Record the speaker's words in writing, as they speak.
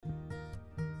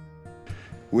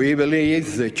We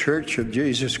believe the Church of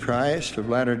Jesus Christ of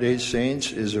Latter-day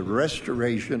Saints is a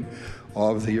restoration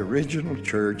of the original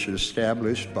church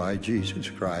established by Jesus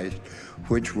Christ,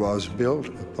 which was built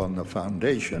upon the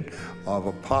foundation of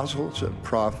apostles and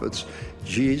prophets,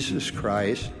 Jesus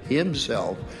Christ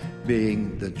himself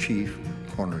being the chief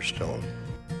cornerstone.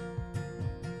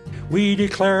 We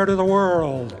declare to the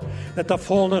world that the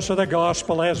fullness of the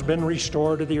gospel has been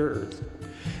restored to the earth.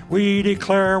 We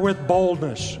declare with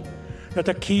boldness that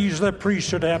the keys of the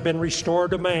priesthood have been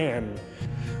restored to man.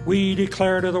 We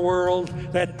declare to the world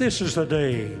that this is the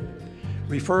day,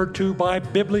 referred to by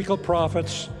biblical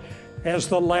prophets as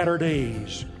the latter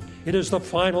days. It is the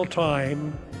final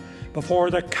time before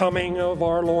the coming of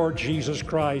our Lord Jesus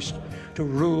Christ to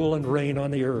rule and reign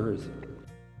on the earth.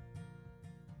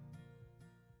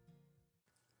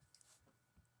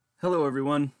 Hello,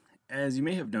 everyone. As you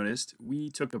may have noticed, we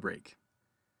took a break.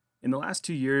 In the last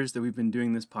 2 years that we've been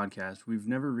doing this podcast, we've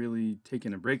never really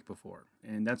taken a break before,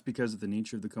 and that's because of the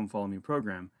nature of the Come Follow Me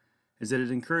program, is that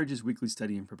it encourages weekly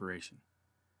study and preparation.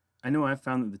 I know I've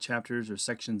found that the chapters or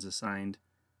sections assigned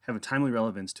have a timely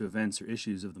relevance to events or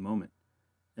issues of the moment,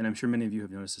 and I'm sure many of you have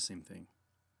noticed the same thing.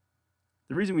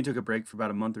 The reason we took a break for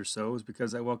about a month or so is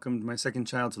because I welcomed my second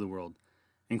child to the world,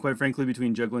 and quite frankly,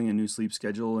 between juggling a new sleep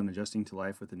schedule and adjusting to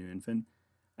life with a new infant,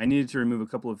 I needed to remove a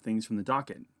couple of things from the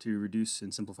docket to reduce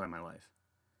and simplify my life.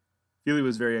 Feely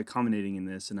was very accommodating in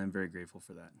this, and I'm very grateful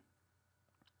for that.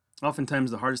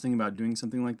 Oftentimes, the hardest thing about doing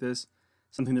something like this,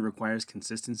 something that requires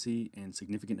consistency and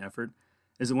significant effort,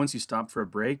 is that once you stop for a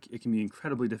break, it can be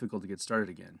incredibly difficult to get started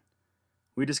again.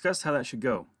 We discussed how that should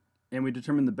go, and we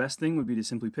determined the best thing would be to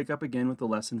simply pick up again with the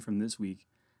lesson from this week,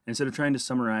 instead of trying to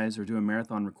summarize or do a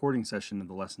marathon recording session of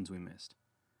the lessons we missed.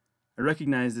 I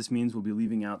recognize this means we'll be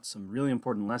leaving out some really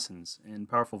important lessons and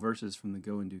powerful verses from the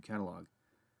Go and Do catalog.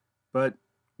 But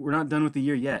we're not done with the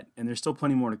year yet, and there's still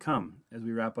plenty more to come as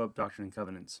we wrap up Doctrine and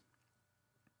Covenants.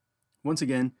 Once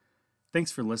again,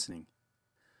 thanks for listening.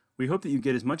 We hope that you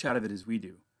get as much out of it as we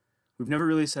do. We've never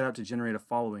really set out to generate a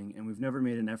following, and we've never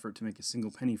made an effort to make a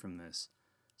single penny from this.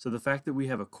 So the fact that we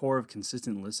have a core of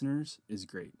consistent listeners is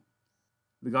great.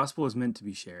 The gospel is meant to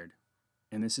be shared,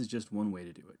 and this is just one way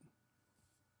to do it.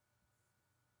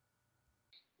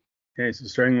 Okay, so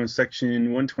starting with section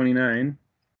 129,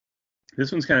 this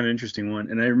one's kind of an interesting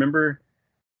one. And I remember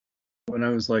when I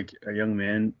was like a young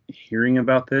man hearing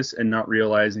about this and not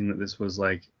realizing that this was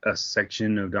like a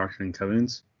section of Doctrine and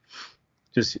Covenants.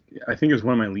 I think it was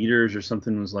one of my leaders or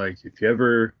something was like, if you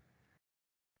ever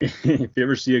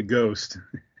see a ghost,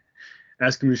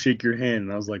 ask him to shake your hand.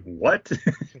 And I was like, what?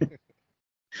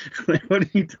 Like, what are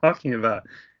you talking about?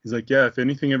 He's like, yeah, if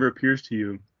anything ever appears to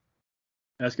you,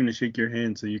 ask him to shake your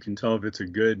hand so you can tell if it's a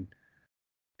good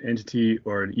entity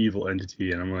or an evil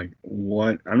entity. And I'm like,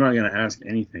 what? I'm not going to ask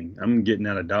anything. I'm getting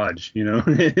out of Dodge,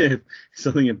 if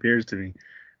something appears to me.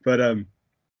 But,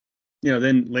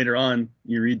 then later on,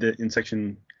 you read that in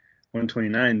section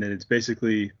 129 that it's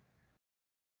basically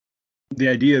the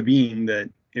idea being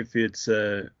that if it's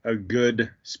a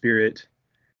good spirit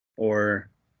or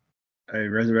a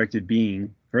resurrected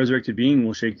being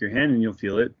will shake your hand and you'll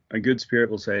feel it. A good spirit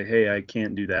will say, hey, I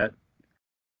can't do that.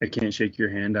 I can't shake your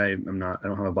hand. I don't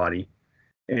have a body.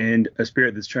 And a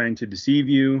spirit that's trying to deceive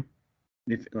you,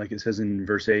 if, like it says in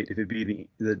verse 8, if it be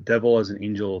the devil as an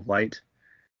angel of light,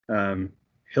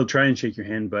 he'll try and shake your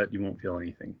hand, but you won't feel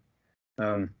anything.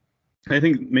 I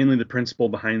think mainly the principle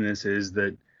behind this is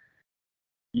that,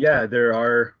 yeah, there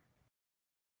are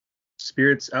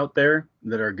spirits out there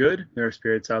that are good. There are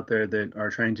spirits out there that are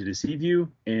trying to deceive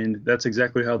you, and that's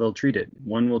exactly how they'll treat it.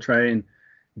 One will try and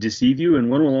deceive you, and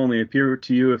one will only appear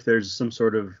to you if there's some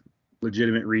sort of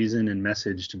legitimate reason and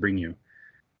message to bring you.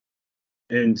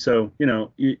 And so,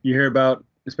 you hear about,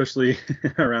 especially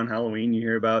around Halloween, you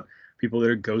hear about people that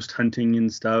are ghost hunting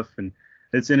and stuff, and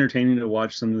it's entertaining to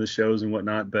watch some of the shows and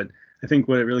whatnot. But I think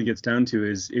what it really gets down to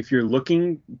is if you're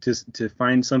looking to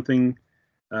find something,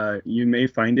 you may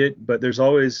find it, but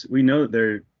we know that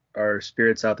there are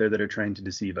spirits out there that are trying to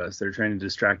deceive us. They're trying to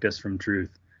distract us from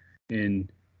truth, and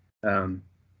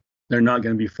they're not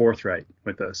going to be forthright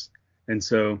with us. And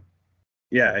so,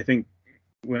 yeah, I think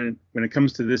when it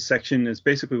comes to this section, it's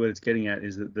basically what it's getting at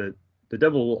is that the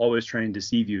devil will always try and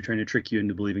deceive you, trying to trick you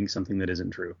into believing something that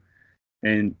isn't true.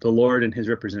 And the Lord and his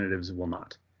representatives will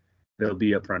not. They'll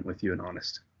be upfront with you and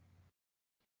honest.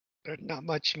 There's not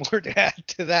much more to add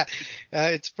to that.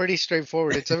 It's pretty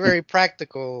straightforward. It's a very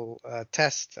practical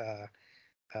test.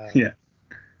 Yeah.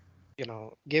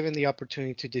 Given the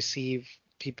opportunity to deceive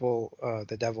people,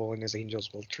 the devil and his angels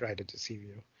will try to deceive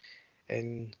you,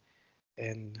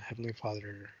 and Heavenly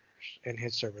Father and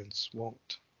his servants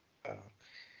won't.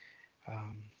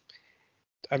 Um,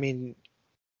 I mean,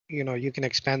 you can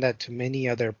expand that to many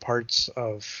other parts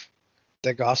of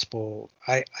the gospel.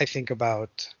 I think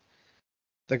about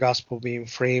the gospel being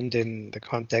framed in the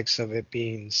context of it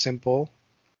being simple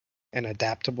and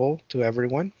adaptable to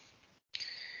everyone,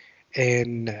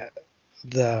 and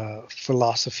the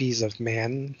philosophies of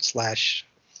man slash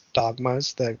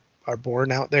dogmas that are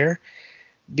born out there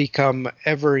become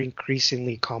ever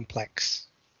increasingly complex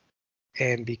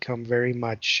and become very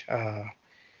much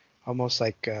almost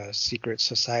like secret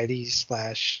societies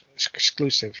slash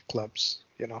exclusive clubs.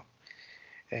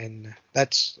 And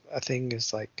that's a thing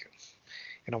is like,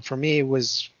 for me, it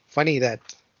was funny that,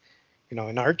 in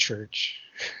our church,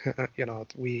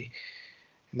 we,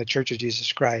 in the Church of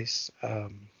Jesus Christ,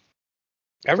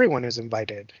 everyone is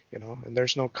invited, and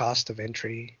there's no cost of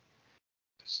entry.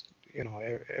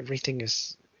 Everything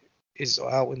is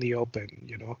out in the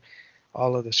open.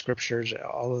 All of the scriptures,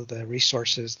 all of the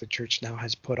resources the church now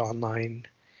has put online,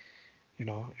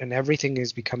 and everything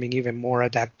is becoming even more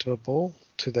adaptable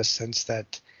to the sense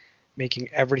that making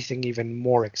everything even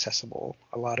more accessible.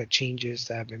 A lot of changes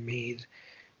that have been made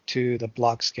to the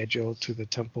block schedule, to the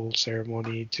temple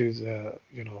ceremony, to the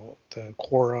the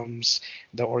quorums,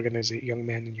 the young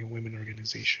men and young women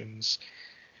organizations.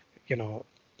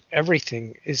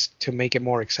 Everything is to make it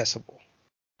more accessible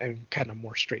and kind of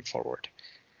more straightforward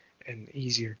and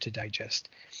easier to digest.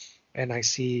 And I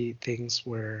see things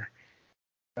where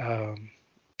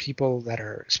people that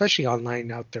are, especially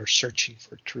online, out there searching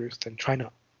for truth and trying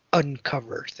to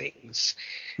uncover things,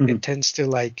 it tends to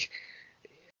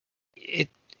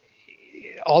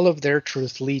all of their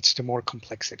truth leads to more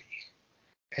complexity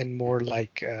and more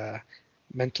like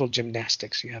mental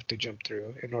gymnastics you have to jump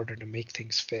through in order to make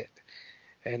things fit.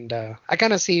 And I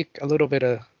kind of see a little bit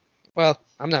of, well,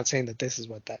 I'm not saying that this is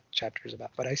what that chapter is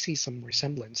about, but I see some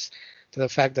resemblance to the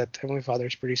fact that Heavenly Father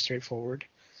is pretty straightforward.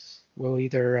 You'll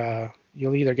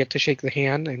either get to shake the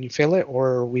hand and you feel it,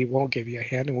 or we won't give you a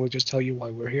hand and we'll just tell you why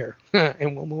we're here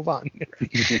and we'll move on.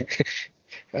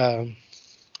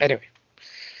 Anyway,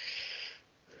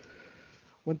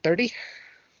 130.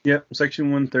 Yep,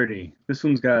 section 130. This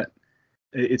one's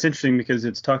it's interesting because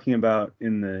it's talking about,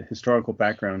 in the historical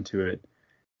background to it,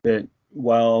 that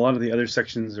while a lot of the other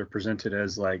sections are presented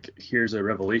as like, here's a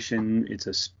revelation,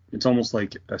 it's almost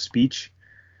like a speech,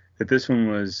 that this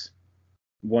one was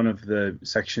one of the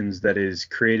sections that is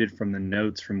created from the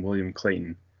notes from William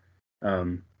Clayton.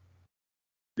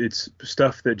 It's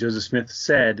stuff that Joseph Smith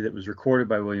said that was recorded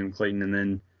by William Clayton, and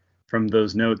then from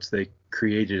those notes they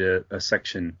created a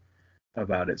section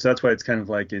about it. So that's why it's kind of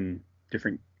like in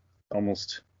different,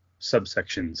 almost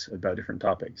subsections about different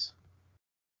topics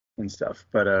and stuff.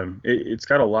 But it's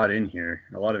got a lot in here,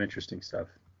 a lot of interesting stuff.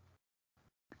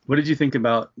 What did you think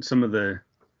about some of the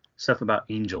stuff about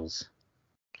angels?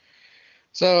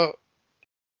 So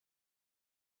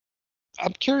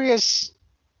I'm curious.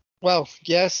 Well,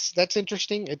 yes, that's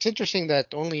interesting. It's interesting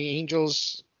that only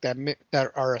angels that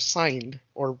are assigned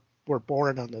or were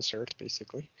born on this earth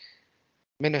basically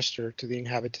minister to the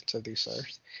inhabitants of this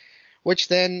earth, which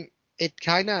then it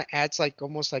kind of adds like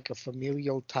almost like a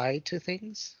familial tie to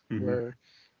things, where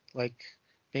like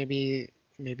maybe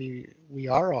we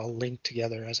are all linked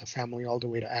together as a family all the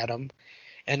way to Adam,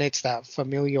 and it's that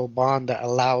familial bond that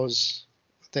allows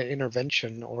the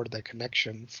intervention or the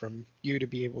connection from you to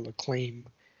be able to claim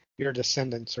your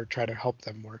descendants or try to help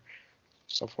them or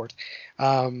so forth.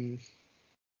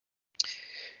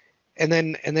 And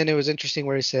then it was interesting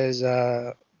where he says,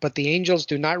 but the angels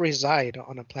do not reside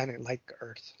on a planet like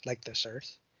Earth, like this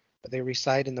Earth, but they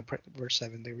reside in verse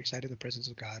 7, they reside in the presence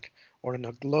of God, or in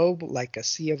a globe like a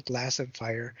sea of glass and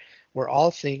fire, where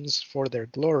all things for their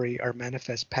glory are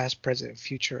manifest, past, present, and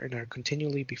future, and are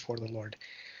continually before the Lord.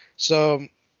 So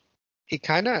it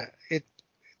kind of,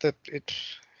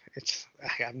 it's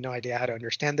I have no idea how to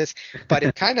understand this, but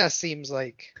it kind of seems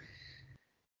like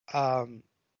the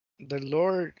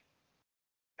Lord,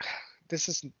 this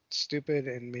is stupid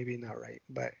and maybe not right,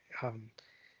 but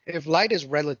if light is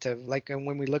relative, like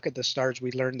when we look at the stars,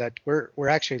 we learn that we're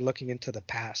actually looking into the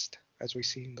past as we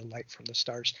see the light from the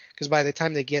stars, because by the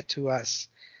time they get to us,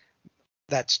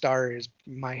 that star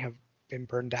might have been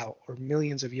burned out or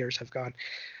millions of years have gone.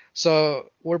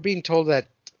 So we're being told that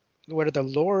where the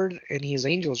Lord and his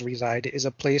angels reside is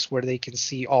a place where they can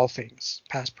see all things,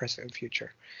 past, present, and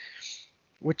future,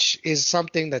 which is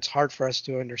something that's hard for us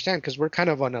to understand because we're kind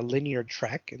of on a linear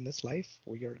track in this life.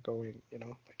 We are going,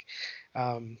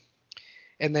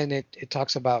 and then it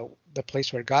talks about the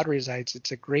place where God resides.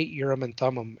 It's a great Urim and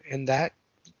Thummim. And that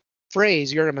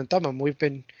phrase, Urim and Thummim,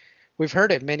 we've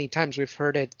heard it many times. We've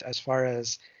heard it as far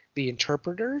as the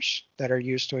interpreters that are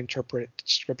used to interpret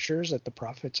scriptures that the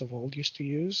prophets of old used to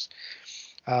use.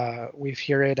 We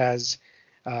hear it as,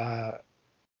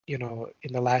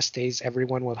 in the last days,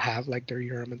 everyone will have like their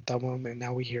Urim and Thummim, and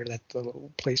now we hear that the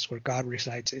place where God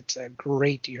resides, it's a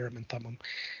great Urim and Thummim.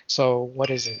 So what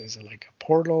is it? Is it like a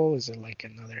portal? Is it like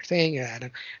another thing? I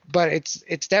don't. But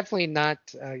it's definitely not,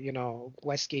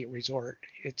 Westgate Resort.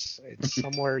 It's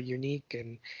somewhere unique,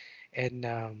 and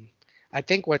I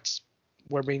think what's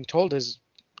we're being told is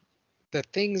the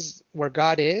things where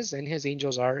God is and His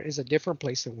angels are is a different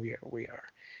place than we are.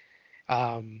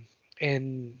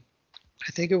 And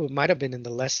I think it might have been in the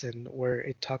lesson where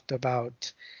it talked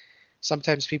about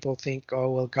sometimes people think,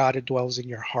 oh, well, God dwells in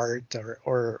your heart,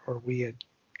 or we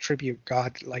attribute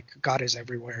God like God is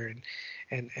everywhere,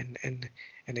 and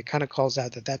it kind of calls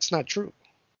out that that's not true.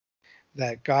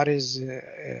 That God is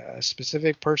a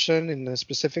specific person in a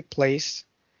specific place,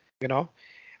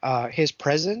 His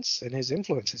presence and His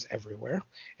influence is everywhere,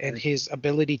 and His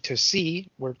ability to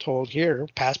see, we're told here,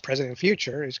 past, present, and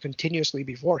future, is continuously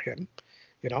before Him.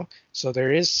 So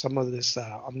there is some of this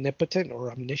omnipotent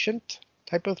or omniscient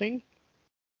type of thing.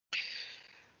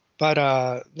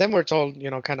 But then we're told,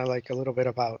 kind of like a little bit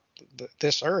about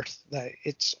this earth, that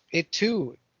it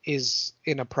too is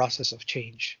in a process of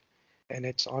change, and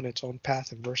it's on its own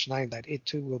path in verse 9, that it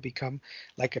too will become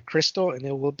like a crystal, and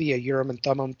it will be a Urim and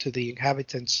Thummim to the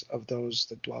inhabitants of those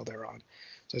that dwell thereon.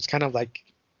 So it's kind of like,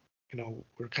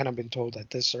 we're kind of been told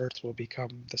that this earth will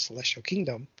become the celestial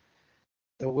kingdom.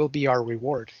 That will be our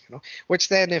reward, which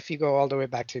then, if you go all the way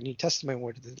back to the New Testament,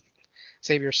 where the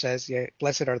Savior says, yeah,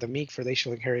 blessed are the meek, for they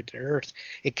shall inherit the earth,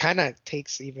 it kind of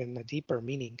takes even a deeper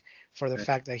meaning for the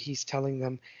fact that He's telling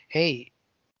them, hey,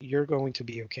 you're going to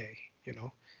be okay.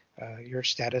 Your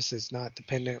status is not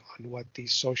dependent on what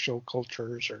these social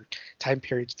cultures or time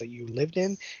periods that you lived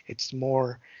in. It's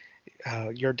more,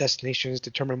 your destination is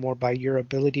determined more by your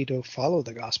ability to follow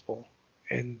the gospel,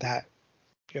 and that,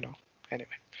 anyway.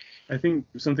 I think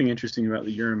something interesting about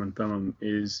the Urim and Thummim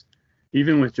is,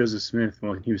 even with Joseph Smith,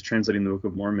 when he was translating the Book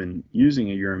of Mormon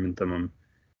using a Urim and Thummim,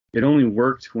 it only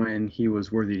worked when he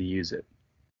was worthy to use it.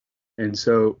 And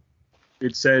so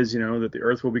it says, that the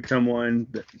earth will become one.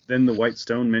 Then the white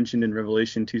stone mentioned in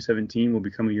Revelation 2:17 will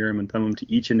become a Urim and Thummim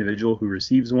to each individual who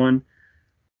receives one.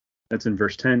 That's in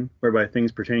verse 10, whereby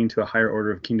things pertaining to a higher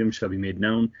order of kingdom shall be made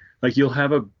known. Like it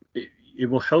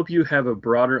will help you have a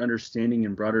broader understanding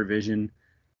and broader vision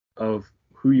of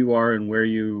who you are and where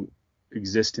you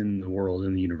exist in the world,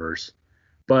 in the universe.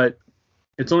 But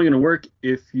it's only going to work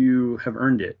if you have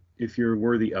earned it, if you're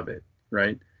worthy of it,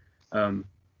 right?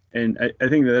 And I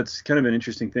think that's kind of an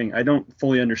interesting thing. I don't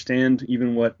fully understand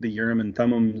even what the Urim and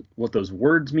Thummim, what those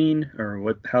words mean,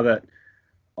 or how that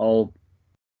all,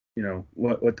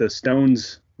 what the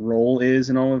stone's role is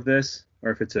in all of this,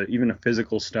 or if it's even a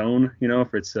physical stone,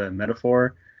 if it's a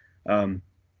metaphor.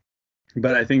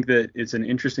 But I think that it's an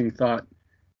interesting thought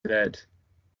that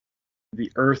the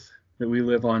earth that we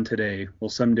live on today will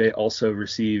someday also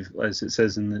receive, as it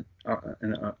says in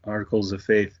the Articles of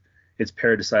Faith, its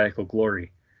paradisiacal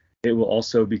glory. It will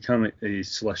also become a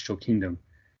celestial kingdom.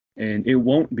 And it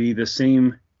won't be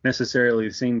necessarily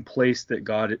the same place that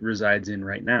God resides in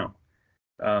right now.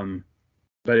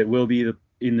 But it will be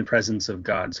in the presence of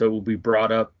God. So it will be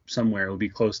brought up somewhere. It will be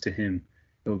close to Him.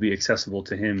 It will be accessible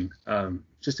to Him.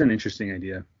 Just an interesting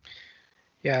idea.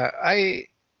 Yeah, I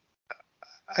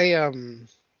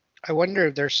wonder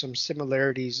if there's some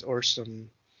similarities or some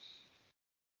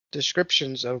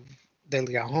descriptions of the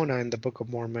Liahona in the Book of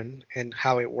Mormon and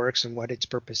how it works and what its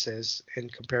purpose is in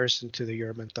comparison to the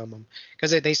Urim and Thummim,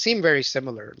 because they seem very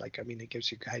similar. Like, it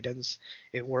gives you guidance.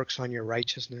 It works on your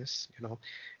righteousness.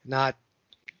 Not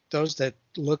those that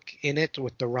look in it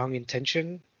with the wrong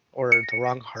intention or the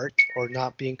wrong heart or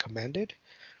not being commanded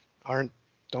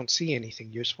don't see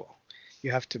anything useful.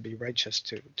 You have to be righteous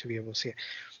to be able to see it.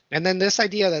 And then this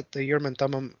idea that the Urim and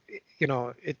Thummim,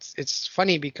 it's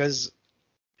funny because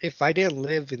if I didn't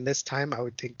live in this time, I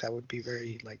would think that would be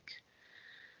very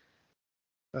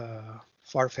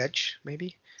far-fetched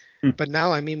maybe. But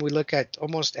now, we look at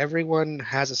almost everyone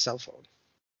has a cell phone.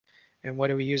 And what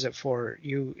do we use it for?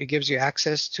 It gives you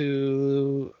access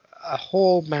to a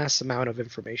whole mass amount of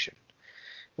information.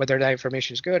 Whether that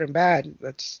information is good or bad,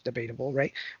 that's debatable,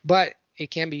 right? But it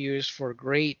can be used for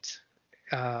great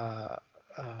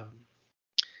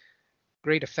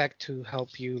effect to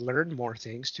help you learn more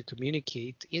things, to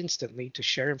communicate instantly, to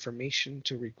share information,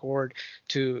 to record,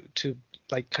 to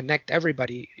connect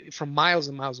everybody from miles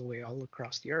and miles away all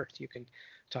across the earth. You can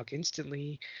talk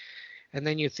instantly. And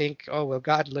then you think, oh, well,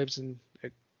 God lives in a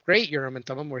great Urim and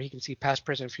Thummim where he can see past,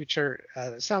 present, future.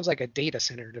 It sounds like a data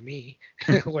center to me,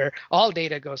 where all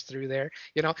data goes through there,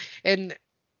 And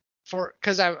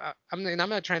because I'm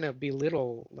not trying to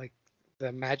belittle like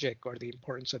the magic or the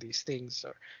importance of these things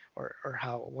or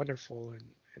how wonderful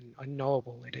and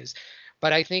unknowable it is,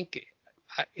 but I think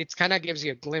it's kind of gives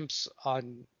you a glimpse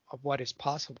of what is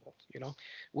possible.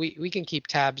 We can keep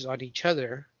tabs on each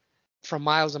other from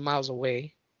miles and miles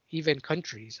away, even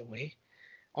countries away,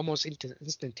 almost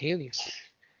instantaneously,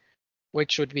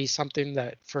 which would be something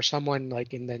that for someone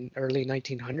like in the early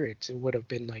 1900s, it would have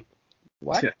been like,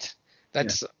 what? Yeah.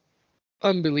 That's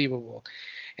unbelievable.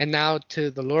 And now to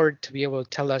the Lord to be able to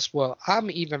tell us, well, I'm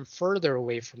even further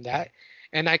away from that,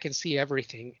 and I can see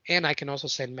everything, and I can also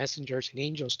send messengers and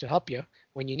angels to help you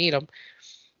when you need them.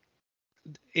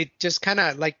 It just kind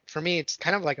of like, for me, it's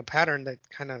kind of like a pattern that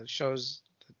kind of shows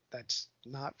that's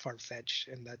not far-fetched,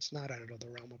 and that's not out of the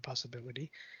realm of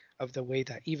possibility of the way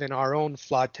that even our own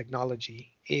flawed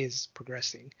technology is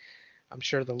progressing. I'm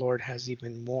sure the Lord has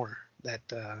even more that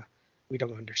we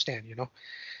don't understand,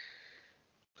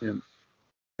 Yeah.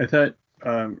 I thought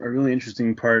a really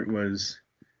interesting part was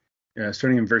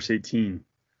starting in verse 18.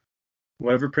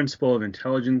 Whatever principle of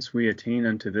intelligence we attain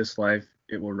unto this life,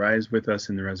 it will rise with us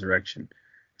in the resurrection.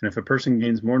 And if a person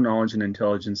gains more knowledge and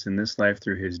intelligence in this life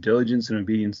through his diligence and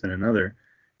obedience than another,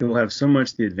 he will have so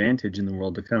much the advantage in the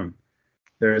world to come.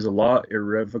 There is a law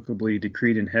irrevocably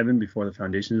decreed in heaven before the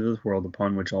foundations of this world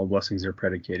upon which all blessings are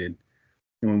predicated.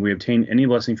 And when we obtain any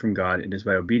blessing from God, it is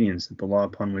by obedience that the law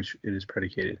upon which it is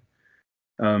predicated.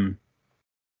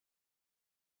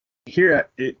 Here,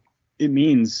 it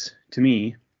means to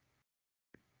me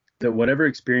that whatever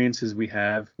experiences we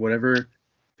have, whatever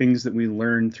things that we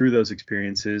learn through those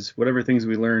experiences, whatever things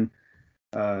we learn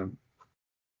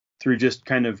through just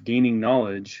kind of gaining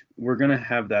knowledge, we're going to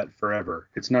have that forever.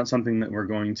 It's not something that we're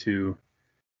going to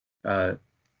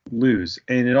lose.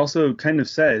 And it also kind of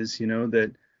says,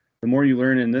 that the more you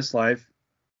learn in this life,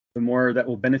 the more that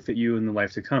will benefit you in the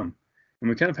life to come. And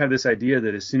we kind of have this idea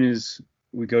that as soon as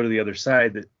we go to the other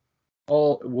side, that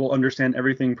we'll understand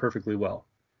everything perfectly well.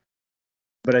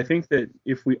 But I think that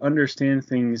if we understand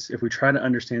things, if we try to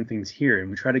understand things here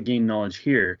and we try to gain knowledge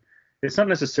here, it's not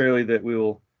necessarily that we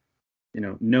will,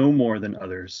 know more than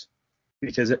others,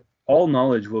 because all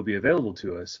knowledge will be available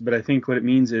to us. But I think what it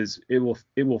means is it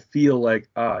will feel like,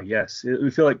 yes, it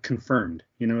will feel like confirmed.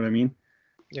 You know what I mean?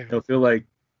 Yeah. It'll feel like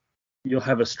you'll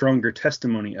have a stronger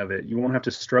testimony of it. You won't have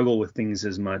to struggle with things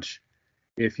as much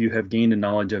if you have gained a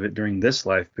knowledge of it during this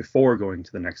life before going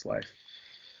to the next life.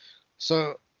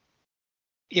 So,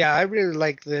 yeah, I really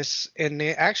like this. And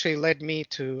it actually led me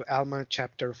to Alma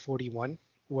chapter 41,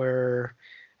 where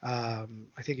I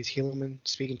think it's Helaman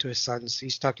speaking to his sons.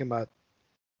 He's talking about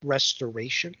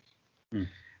restoration.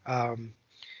 And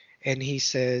he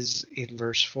says in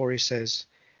verse 4, he says,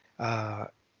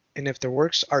 and if their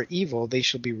works are evil, they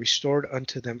shall be restored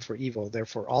unto them for evil.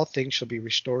 Therefore, all things shall be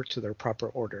restored to their proper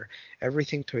order,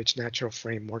 everything to its natural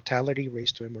frame, mortality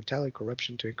raised to immortality,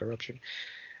 corruption to incorruption,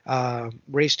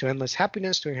 raised to endless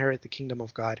happiness to inherit the kingdom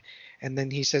of God. And then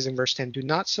he says in verse 10, do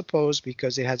not suppose,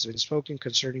 because it has been spoken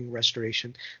concerning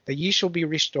restoration, that ye shall be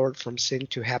restored from sin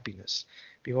to happiness.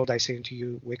 Behold, I say unto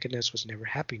you, wickedness was never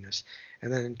happiness.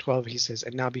 And then in 12 he says,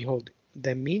 and now behold,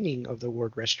 the meaning of the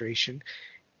word restoration,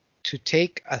 to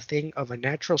take a thing of a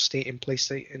natural state and place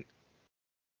it in,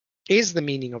 is the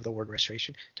meaning of the word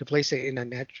restoration, to place it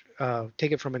in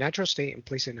take it from a natural state and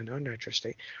place it in an unnatural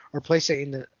state, or place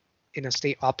it in a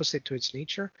state opposite to its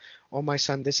nature. Oh, my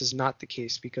son, this is not the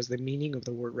case, because the meaning of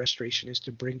the word restoration is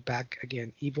to bring back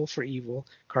again evil for evil,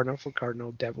 cardinal for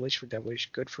cardinal, devilish for devilish,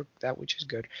 good for that which is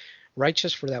good,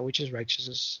 righteous for that which is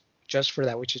righteous, just for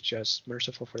that which is just,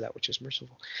 merciful for that which is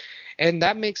merciful. And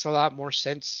that makes a lot more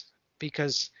sense,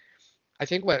 because I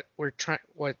think what we're trying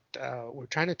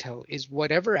to tell is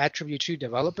whatever attributes you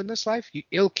develop in this life,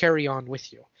 it'll carry on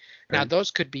with you. Right. Now,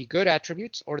 those could be good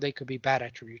attributes or they could be bad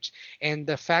attributes. And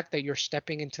the fact that you're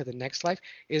stepping into the next life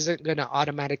isn't going to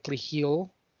automatically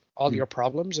heal all your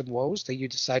problems and woes that you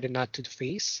decided not to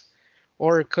face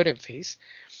or couldn't face.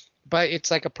 But it's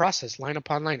like a process, line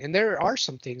upon line. And there are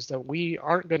some things that we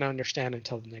aren't going to understand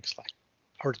until the next life,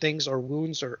 or things or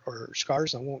wounds or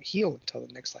scars that won't heal until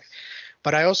the next life.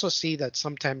 But I also see that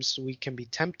sometimes we can be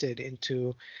tempted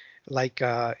into, like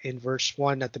in verse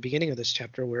 1 at the beginning of this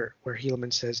chapter, where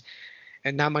Helaman says,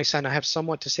 and now, my son, I have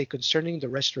somewhat to say concerning the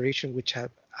restoration which I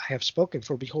have spoken.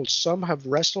 For behold, some have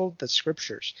wrestled the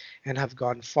scriptures and have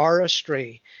gone far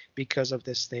astray because of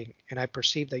this thing. And I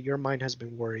perceive that your mind has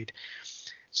been worried.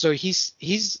 So he's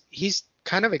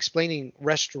kind of explaining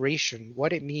restoration,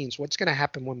 what it means, what's going to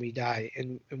happen when we die,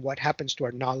 and what happens to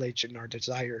our knowledge and our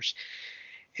desires.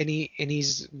 And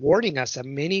he's warning us that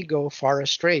many go far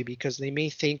astray because they may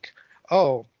think,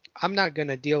 oh, I'm not going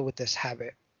to deal with this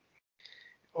habit,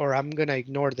 or I'm going to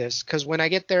ignore this because when I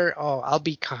get there, oh, I'll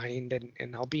be kind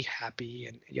and I'll be happy.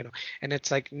 And, and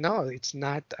it's like, no, it's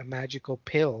not a magical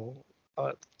pill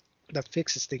that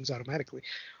fixes things automatically.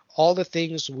 All the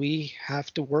things we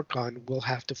have to work on, we'll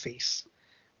have to face.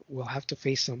 We'll have to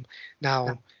face them.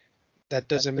 Now, that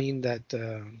doesn't mean that,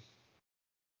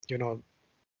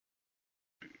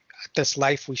 this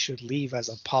life we should leave as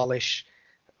a polished,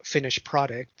 finished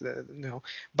product,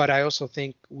 but I also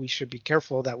think we should be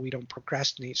careful that we don't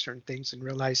procrastinate certain things and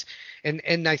realize,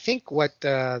 and I think what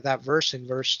that verse in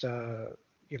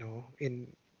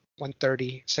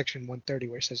 130, section 130,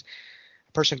 where it says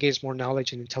a person gains more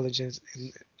knowledge and intelligence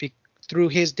through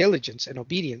his diligence and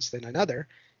obedience than another.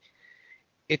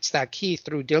 It's that key,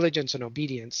 through diligence and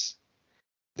obedience,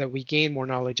 that we gain more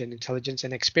knowledge and intelligence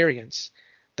and experience,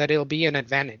 that it'll be an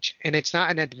advantage. And it's not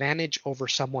an advantage over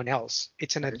someone else.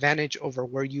 It's an advantage over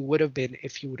where you would have been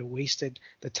if you would have wasted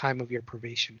the time of your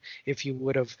probation, if you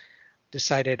would have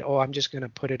decided, oh, I'm just going to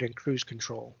put it in cruise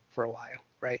control for a while,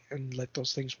 right? And let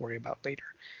those things worry about later.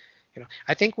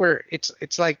 I think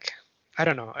it's like, I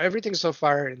don't know, everything so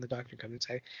far in the Doctrine and Covenants,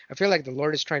 I feel like the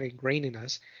Lord is trying to ingrain in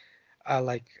us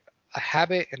like a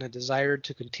habit and a desire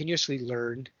to continuously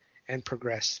learn and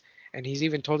progress. And he's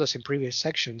even told us in previous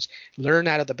sections, learn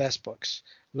out of the best books,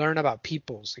 learn about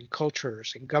peoples and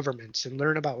cultures and governments, and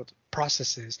learn about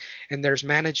processes. And there's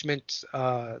management,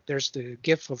 there's the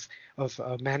gift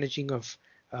of managing of,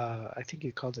 I think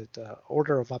he called it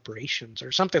order of operations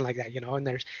or something like that, and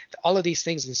there's all of these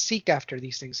things, and seek after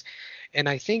these things. And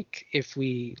I think if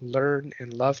we learn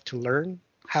and love to learn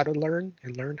how to learn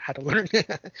and learn how to learn,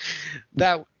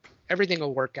 that everything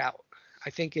will work out. I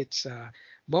think it's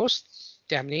most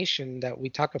damnation that we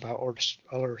talk about,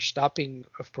 or stopping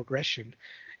of progression,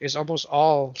 is almost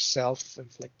all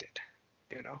self-inflicted,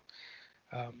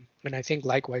 and I think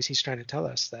likewise he's trying to tell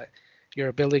us that your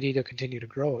ability to continue to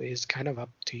grow is kind of up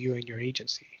to you and your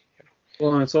agency.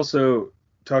 Well, and it's also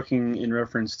talking in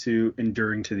reference to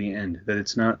enduring to the end, that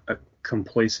it's not a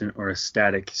complacent or a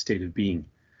static state of being.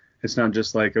 It's not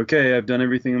just like, okay, I've done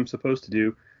everything I'm supposed to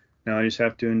do, now I just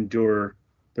have to endure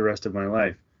the rest of my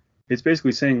life. It's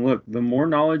basically saying, look, the more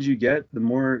knowledge you get, the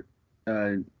more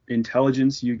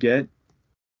intelligence you get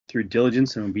through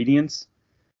diligence and obedience,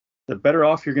 the better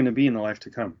off you're going to be in the life to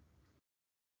come.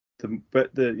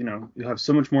 You'll have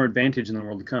so much more advantage in the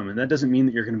world to come. And that doesn't mean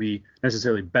that you're going to be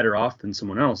necessarily better off than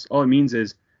someone else. All it means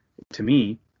is, to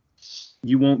me,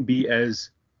 you won't be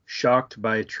as shocked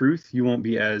by truth. You won't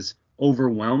be as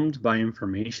overwhelmed by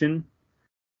information.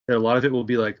 That a lot of it will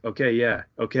be like, okay, I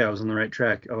was on the right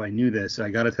track. Oh, I knew this. I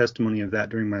got a testimony of that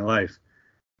during my life.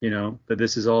 That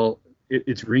this is all,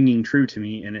 it's ringing true to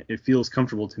me, and it feels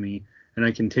comfortable to me, and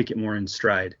I can take it more in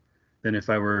stride than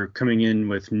if I were coming in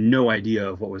with no idea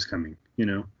of what was coming,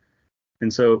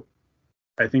 And so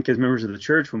I think as members of the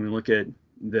church, when we look at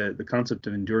the concept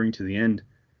of enduring to the end,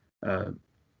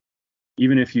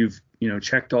 even if you've,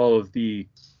 checked all of the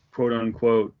quote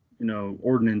unquote,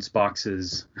 ordinance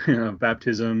boxes,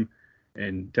 baptism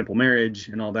and temple marriage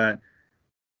and all that,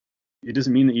 it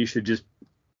doesn't mean that you should just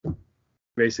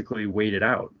basically wait it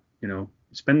out.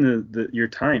 Spend your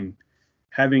time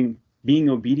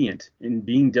being obedient and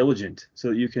being diligent so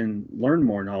that you can learn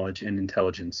more knowledge and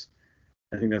intelligence.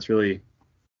 I think that's really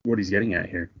what he's getting at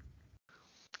here.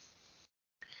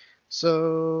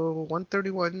 So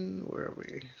 131, where are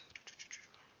we?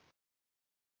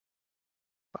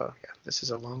 Oh yeah, this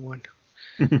is a long one.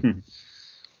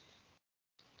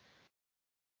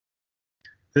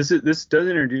 This does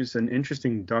introduce an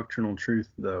interesting doctrinal truth,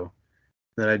 though,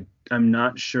 that I'm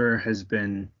not sure has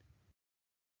been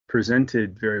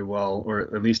presented very well,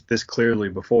 or at least this clearly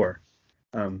before.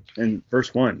 In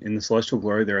verse 1, in the celestial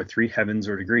glory there are 3 heavens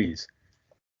or degrees,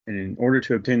 and in order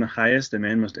to obtain the highest, a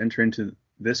man must enter into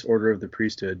this order of the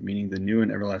priesthood, meaning the new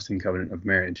and everlasting covenant of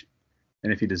marriage,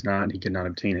 and if he does not, he cannot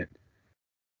obtain it.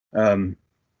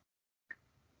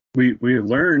 We have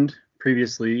learned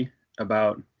previously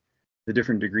about the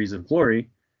different degrees of glory.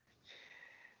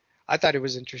 I thought it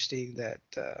was interesting that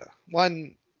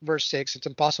verse 6, it's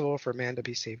impossible for man to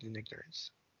be saved in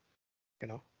ignorance.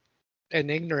 And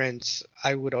ignorance,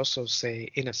 I would also say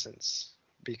innocence,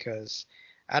 because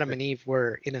Adam and Eve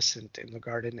were innocent in the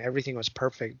garden. Everything was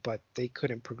perfect, but they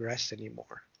couldn't progress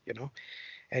anymore,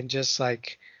 And just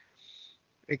like,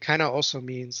 it kind of also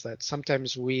means that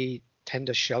sometimes we tend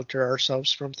to shelter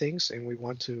ourselves from things, and we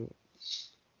want to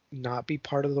not be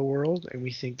part of the world, and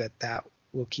we think that that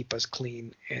will keep us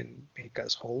clean and make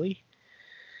us holy.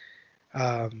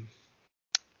 And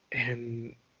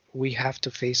we have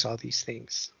to face all these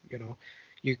things.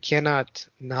 You cannot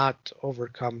not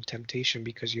overcome temptation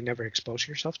because you never expose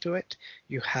yourself to it.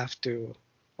 You have to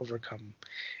overcome.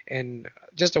 And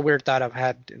just a weird thought I've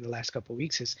had in the last couple of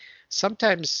weeks is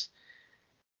sometimes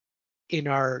in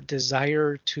our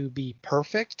desire to be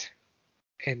perfect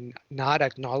and not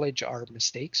acknowledge our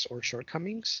mistakes or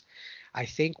shortcomings, I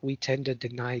think we tend to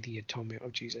deny the atonement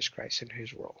of Jesus Christ and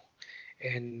his role.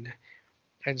 And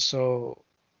so,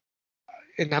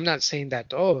 and I'm not saying that,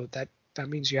 that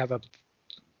means you have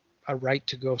a right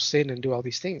to go sin and do all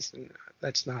these things. And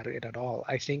that's not it at all.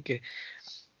 I think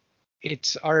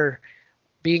it's our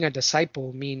being a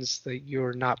disciple means that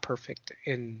you're not perfect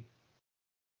and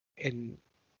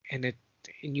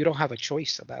you don't have a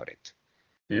choice about it.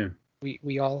 Yeah.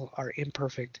 We all are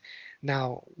imperfect.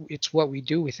 Now it's what we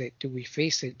do with it. Do we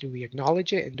face it? Do we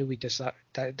acknowledge it? And do we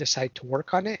decide to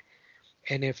work on it?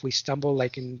 And if we stumble,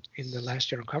 like in the last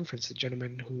general conference, the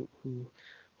gentleman who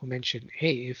mentioned,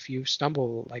 hey, if you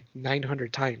stumble like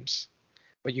 900 times,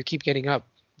 but you keep getting up,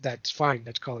 that's fine.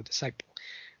 That's called a disciple.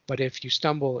 But if you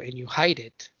stumble and you hide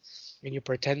it and you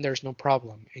pretend there's no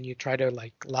problem and you try to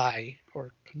like lie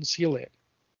or conceal it,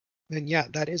 then yeah,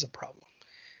 that is a problem.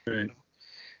 Right.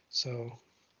 So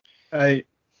I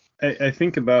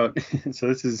think about so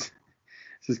this is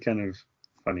kind of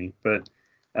funny, but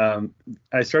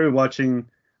I started watching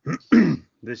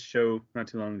this show not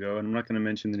too long ago, and I'm not going to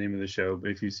mention the name of the show, but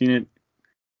if you've seen it,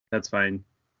 that's fine.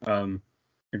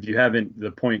 If you haven't,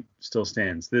 the point still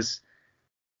stands. This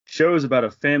show is about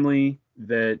a family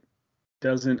that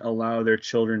doesn't allow their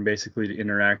children basically to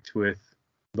interact with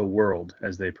the world,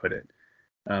 as they put it.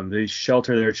 They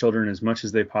shelter their children as much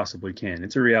as they possibly can.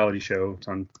 It's a reality show. It's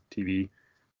on TV.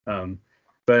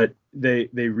 But they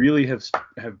really have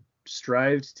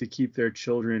strived to keep their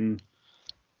children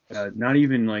not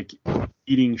even like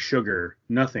eating sugar,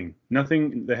 nothing.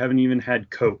 They haven't even had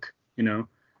Coke,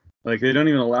 like they don't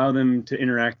even allow them to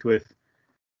interact with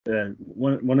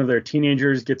one of their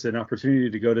teenagers gets an opportunity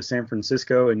to go to San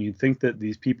Francisco, and you'd think that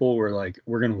these people were like,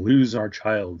 we're going to lose our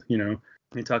child.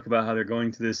 They talk about how they're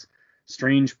going to this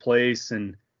strange place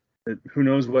and who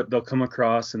knows what they'll come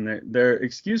across, and their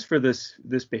excuse for this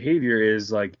behavior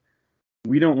is like,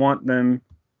 we don't want them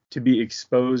to be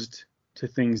exposed to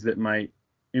things that might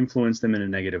influence them in a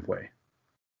negative way.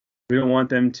 We want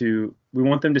them to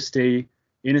stay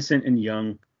innocent and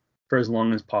young for as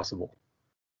long as possible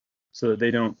so that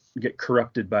they don't get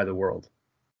corrupted by the world.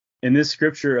 In this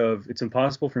scripture of it's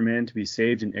impossible for man to be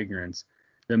saved in ignorance,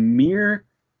 the mere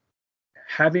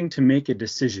having to make a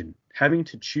decision, having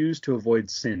to choose to avoid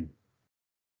sin,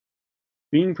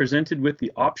 being presented with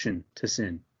the option to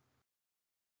sin,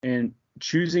 and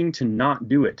choosing to not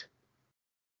do it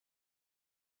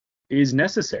is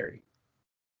necessary.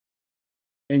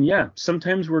 And yeah,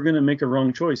 sometimes we're going to make a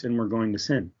wrong choice and we're going to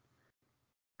sin.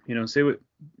 Say what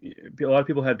a lot of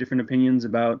people have different opinions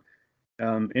about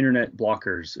internet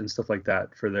blockers and stuff like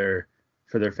that for their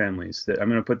families. That I'm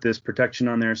going to put this protection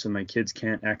on there so my kids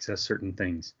can't access certain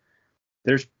things.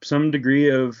 There's some degree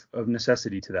of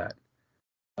necessity to that.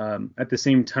 At the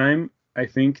same time, I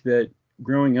think that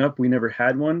growing up, we never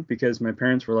had one because my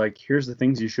parents were like, here's the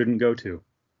things you shouldn't go to.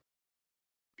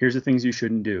 Here's the things you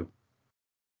shouldn't do.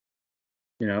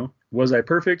 Was I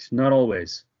perfect? Not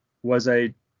always. Was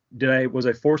I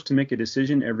forced to make a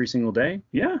decision every single day?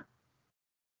 Yeah.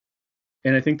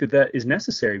 And I think that is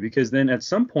necessary because then at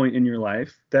some point in your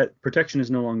life, that protection is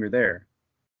no longer there.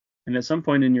 And at some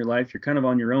point in your life, you're kind of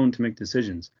on your own to make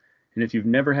decisions. And if you've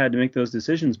never had to make those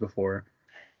decisions before,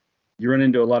 you run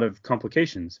into a lot of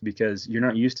complications because you're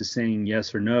not used to saying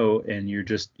yes or no, and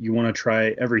you want to try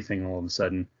everything all of a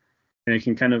sudden. And it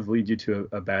can kind of lead you to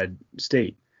a bad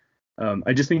state.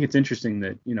 I just think it's interesting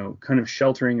that, kind of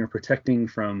sheltering or protecting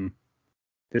from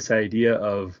this idea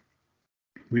of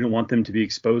we don't want them to be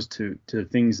exposed to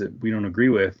things that we don't agree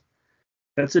with.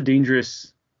 That's a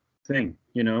dangerous thing,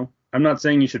 I'm not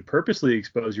saying you should purposely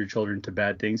expose your children to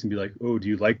bad things and be like, oh, do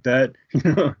you like that?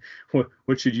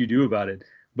 What should you do about it?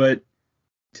 But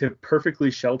to perfectly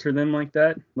shelter them like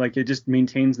that, like it just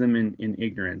maintains them in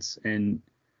ignorance. And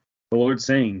the Lord's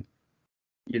saying,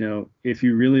 if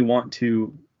you really want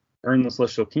to earn the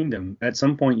celestial kingdom, at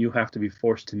some point you have to be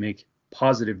forced to make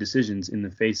positive decisions in the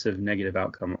face of negative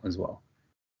outcome as well.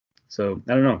 So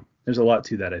I don't know. There's a lot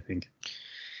to that, I think.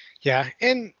 Yeah,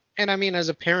 and I mean, as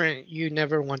a parent, you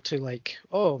never want to like,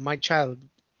 oh, my child,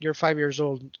 you're 5 years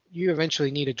old, you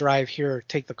eventually need to drive here,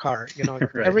 take the car.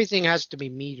 Right. Everything has to be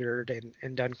metered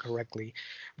and done correctly.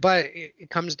 But it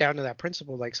comes down to that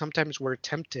principle. Like sometimes we're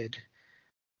tempted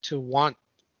to want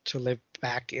to live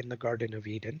back in the Garden of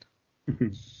Eden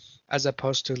as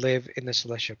opposed to live in the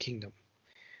celestial kingdom.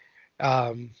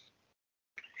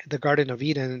 The Garden of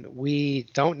Eden, we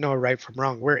don't know right from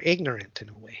wrong. We're ignorant in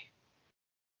a way.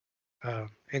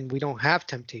 And we don't have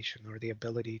temptation or the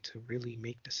ability to really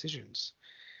make decisions.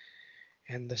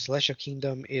 And the celestial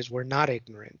kingdom is we're not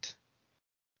ignorant.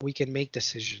 We can make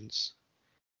decisions,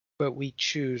 but we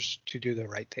choose to do the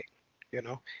right thing,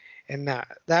 And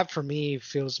that for me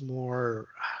feels more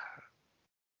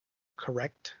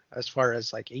correct as far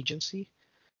as like agency,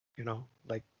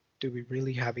 like, do we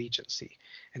really have agency?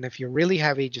 And if you really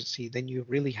have agency, then you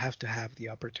really have to have the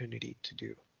opportunity to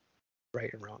do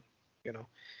right and wrong,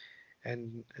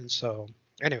 And so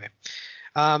anyway,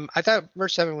 I thought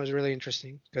verse 7 was really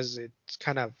interesting because it's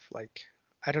kind of like,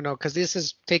 I don't know, because this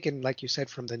is taken, like you said,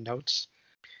 from the notes.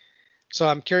 So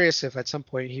I'm curious if at some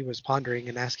point he was pondering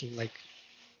and asking, like,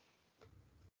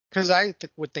 because I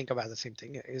would think about the same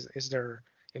thing. Is there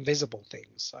invisible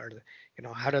things?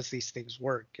 How does these things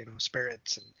work?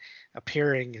 Spirits and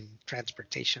appearing and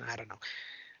transportation. I don't know.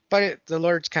 But the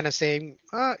Lord's kind of saying,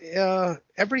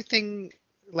 everything,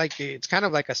 like it's kind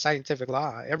of like a scientific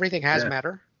law. Everything has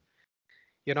matter.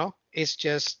 It's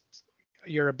just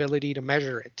your ability to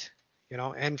measure it.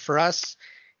 And for us,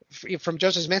 from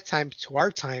Joseph Smith's time to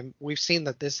our time, we've seen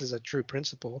that this is a true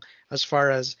principle as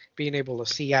far as being able to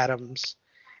see atoms,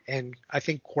 and I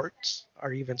think quarks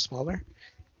are even smaller.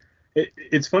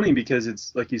 It's funny because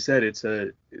it's like you said,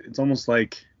 it's almost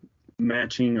like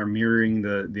matching or mirroring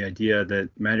the idea that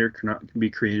matter can be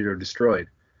created or destroyed.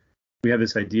 We have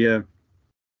this idea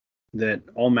that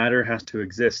all matter has to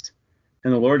exist,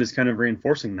 and the Lord is kind of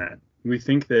reinforcing that. We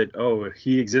think that,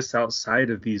 he exists outside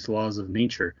of these laws of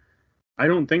nature. I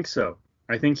don't think so.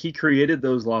 I think he created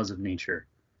those laws of nature,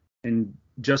 and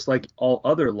just like all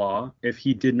other law, if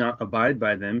he did not abide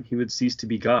by them, he would cease to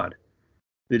be God.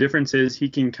 The difference is he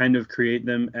can kind of create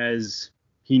them as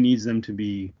he needs them to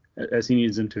be, as he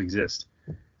needs them to exist.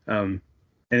 And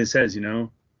it says,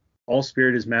 all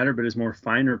spirit is matter, but is more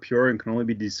fine or pure and can only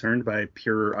be discerned by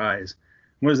purer eyes.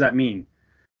 What does that mean?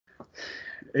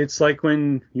 It's like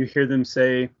when you hear them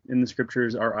say in the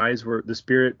scriptures, the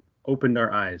Spirit opened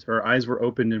our eyes, or our eyes were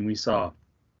opened and we saw.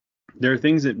 There are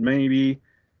things that maybe,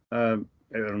 I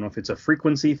don't know if it's a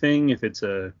frequency thing, if it's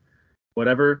a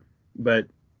whatever, but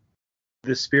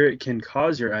the Spirit can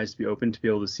cause your eyes to be open to be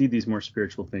able to see these more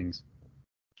spiritual things.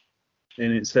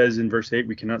 And it says in verse 8,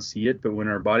 we cannot see it, but when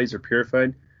our bodies are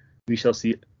purified, we shall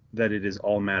see that it is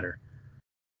all matter.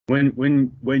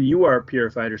 When you are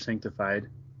purified or sanctified,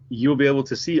 you'll be able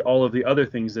to see all of the other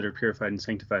things that are purified and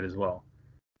sanctified as well.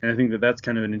 And I think that that's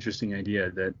kind of an interesting idea,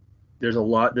 that there's a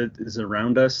lot that is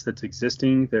around us that's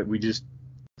existing that we just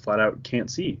flat out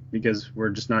can't see because we're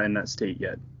just not in that state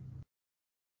yet.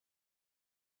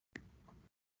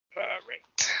 All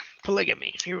right.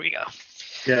 Polygamy. Here we go.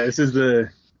 Yeah,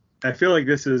 I feel like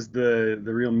this is the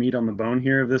real meat on the bone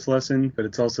here of this lesson, but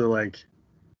it's also like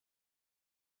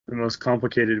the most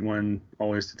complicated one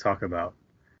always to talk about.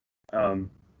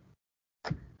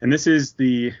 And this is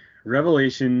the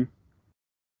revelation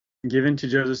given to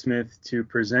Joseph Smith to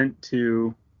present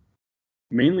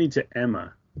mainly to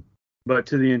Emma, but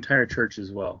to the entire church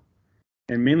as well.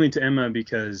 And mainly to Emma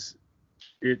because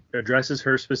it addresses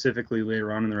her specifically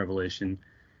later on in the revelation,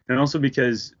 and also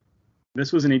because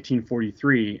this was in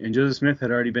 1843, and Joseph Smith had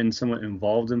already been somewhat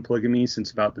involved in polygamy since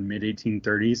about the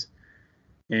mid-1830s,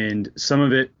 and some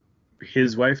of it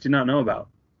his wife did not know about.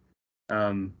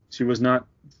 She was not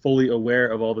fully aware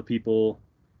of all the people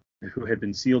who had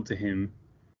been sealed to him.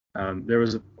 There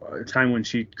was a time when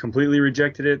she completely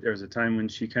rejected it. There was a time when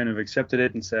she kind of accepted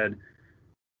it and said,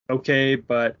 okay,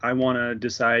 but I want to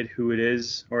decide who it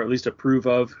is, or at least approve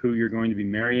of who you're going to be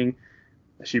marrying.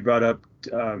 She brought up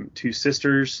two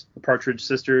sisters, the Partridge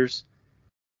sisters,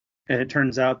 and it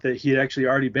turns out that he had actually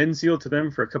already been sealed to them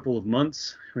for a couple of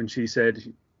months when she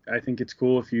said, I think it's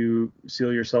cool if you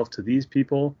seal yourself to these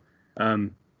people.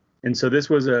 And so this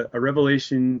was a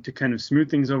revelation to kind of smooth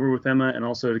things over with Emma, and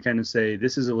also to kind of say,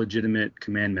 this is a legitimate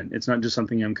commandment. It's not just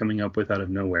something I'm coming up with out of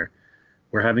nowhere.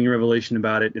 We're having a revelation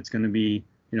about it. It's going to be,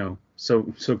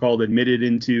 so-called admitted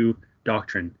into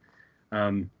doctrine.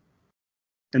 And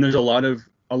there's a lot of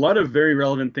very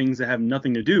relevant things that have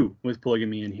nothing to do with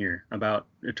polygamy in here, about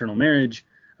eternal marriage,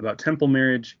 about temple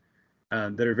marriage,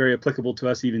 that are very applicable to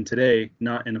us even today,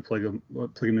 not in a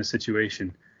polygamous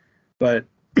situation. But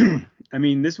I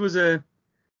mean, this was a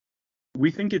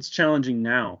we think it's challenging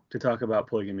now to talk about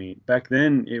polygamy. Back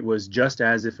then, it was just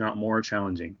as, if not more,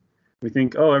 challenging. We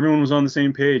think, oh, everyone was on the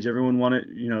same page. Everyone wanted,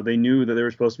 they knew that they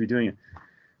were supposed to be doing it.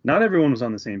 Not everyone was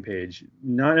on the same page.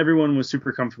 Not everyone was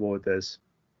super comfortable with this.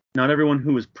 Not everyone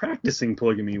who was practicing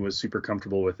polygamy was super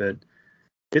comfortable with it.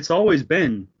 It's always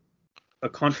been a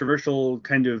controversial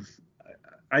kind of,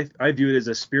 I view it as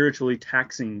a spiritually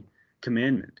taxing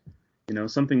commandment,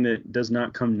 something that does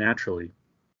not come naturally.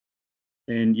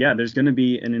 And yeah, there's going to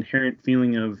be an inherent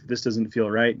feeling of this doesn't feel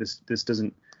right. This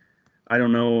doesn't, I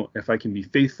don't know if I can be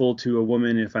faithful to a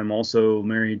woman if I'm also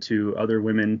married to other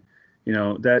women.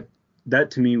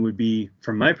 That to me would be,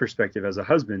 from my perspective as a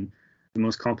husband, the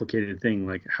most complicated thing.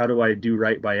 Like, how do I do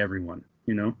right by everyone?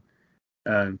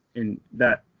 And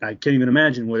that, I can't even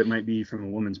imagine what it might be from a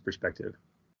woman's perspective.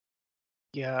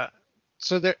 Yeah.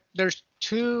 So there's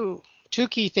two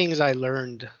key things I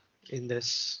learned in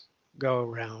this go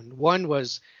around. One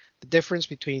was the difference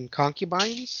between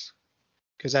concubines,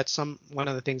 because that's one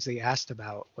of the things they asked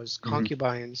about was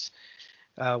concubines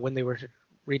when they were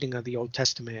reading of the Old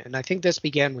Testament. And I think this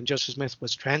began when Joseph Smith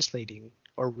was translating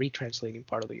or retranslating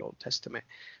part of the Old Testament.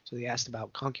 So they asked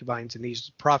about concubines and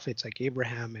these prophets like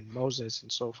Abraham and Moses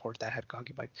and so forth that had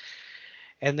concubines.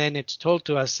 And then it's told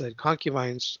to us that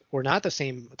concubines were not the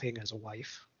same thing as a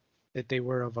wife, that they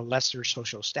were of a lesser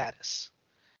social status.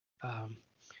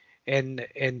 And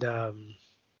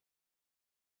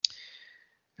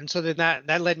so then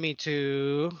that led me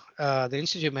to the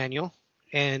Institute Manual,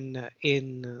 and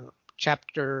in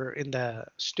the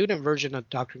student version of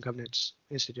Doctrine and Covenants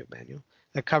Institute Manual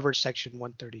that covers section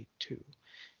 132.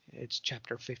 It's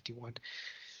chapter 51.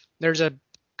 There's a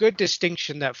good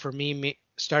distinction that for me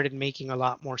started making a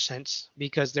lot more sense,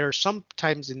 because there are some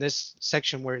times in this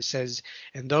section where it says,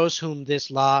 and those whom this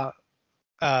law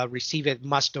receive it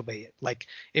must obey it. Like,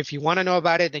 if you want to know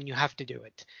about it, then you have to do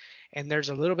it. And there's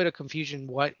a little bit of confusion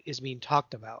what is being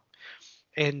talked about.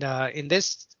 And in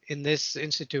this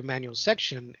Institute Manual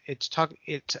section,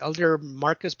 it's Elder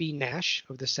Marcus B. Nash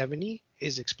of the 70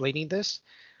 is explaining this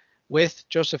with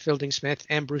Joseph Fielding Smith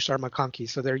and Bruce R. McConkie.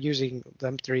 So they're using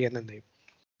them three and then they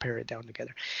pare it down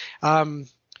together.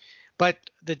 But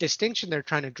the distinction they're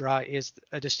trying to draw is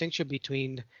a distinction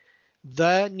between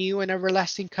the new and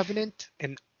everlasting covenant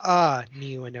and a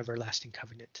new and everlasting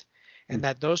covenant, and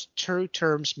that those two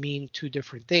terms mean two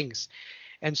different things.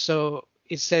 And so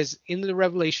it says in the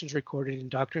revelations recorded in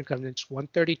Doctrine and Covenants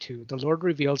 132, the Lord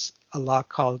reveals a law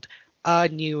called a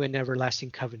new and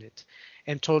everlasting covenant,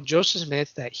 and told Joseph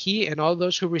Smith that he and all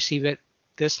those who receive it,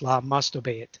 this law, must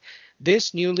obey it.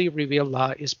 This newly revealed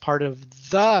law is part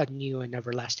of the new and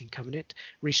everlasting covenant,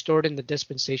 restored in the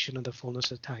dispensation of the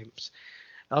fullness of times.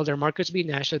 Elder Marcus B.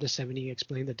 Nash of the 70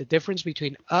 explained that the difference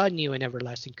between a new and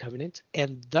everlasting covenant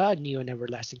and the new and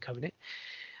everlasting covenant,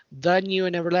 the new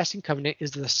and everlasting covenant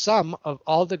is the sum of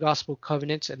all the gospel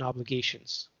covenants and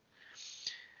obligations.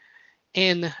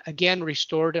 And again,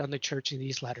 restored on the church in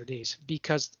these latter days,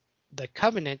 because the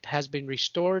covenant has been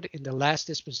restored in the last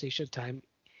dispensation of time.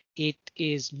 It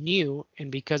is new,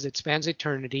 and because it spans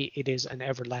eternity, it is an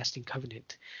everlasting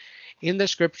covenant. In the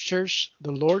scriptures,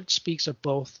 the Lord speaks of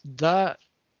both the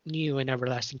new and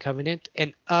everlasting covenant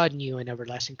and a new and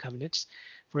everlasting covenants.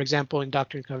 For example, in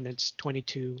Doctrine and Covenants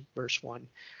 22, verse 1,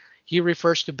 he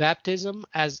refers to baptism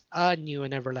as a new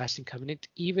and everlasting covenant,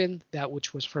 even that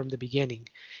which was from the beginning.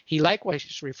 He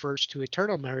likewise refers to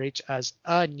eternal marriage as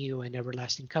a new and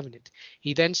everlasting covenant.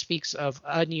 He then speaks of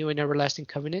a new and everlasting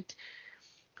covenant.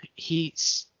 He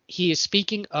is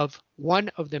speaking of one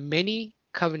of the many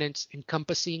covenants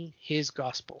encompassing his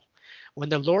gospel. When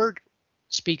the Lord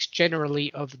speaks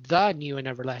generally of the new and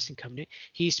everlasting covenant,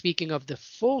 he's speaking of the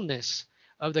fullness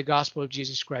of the gospel of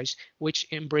Jesus Christ, which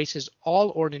embraces all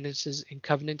ordinances and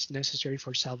covenants necessary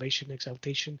for salvation and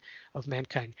exaltation of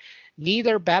mankind.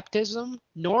 Neither baptism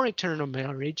nor eternal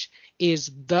marriage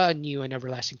is the new and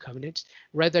everlasting covenants.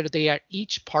 Rather, they are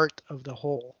each part of the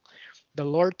whole. The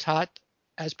Lord taught,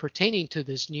 as pertaining to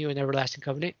this new and everlasting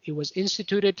covenant, it was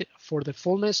instituted for the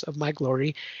fullness of my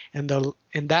glory, and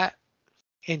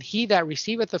he that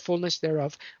receiveth the fullness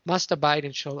thereof must abide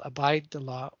and shall abide the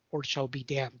law, or shall be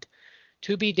damned.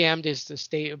 To be damned is the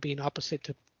state of being opposite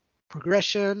to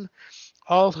progression.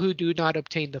 All who do not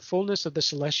obtain the fullness of the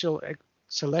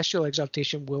celestial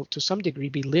exaltation will to some degree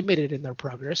be limited in their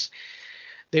progress.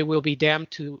 They will be damned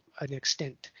to an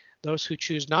extent. Those who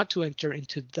choose not to enter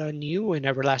into the new and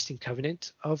everlasting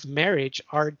covenant of marriage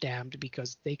are damned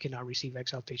because they cannot receive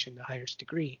exaltation in the highest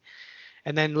degree.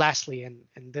 And then lastly, and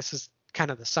this is kind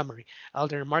of the summary,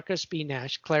 Elder Marcus B.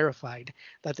 Nash clarified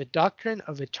that the doctrine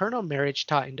of eternal marriage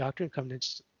taught in Doctrine and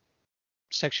Covenants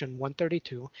section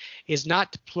 132, is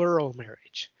not plural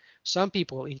marriage. Some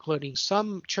people, including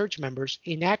some church members,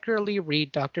 inaccurately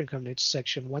read Doctrine and Covenants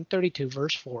section 132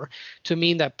 verse 4 to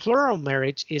mean that plural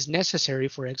marriage is necessary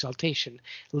for exaltation,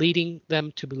 leading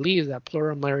them to believe that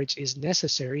plural marriage is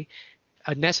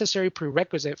a necessary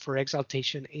prerequisite for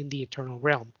exaltation in the eternal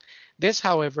realm. This,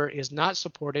 however, is not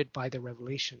supported by the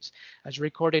revelations. As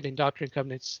recorded in Doctrine and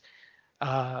Covenants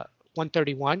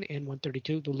 131 and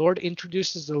 132, the Lord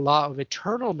introduces the law of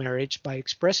eternal marriage by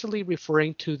expressly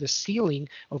referring to the sealing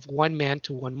of one man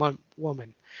to one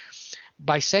woman.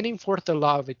 By setting forth the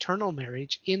law of eternal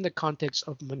marriage in the context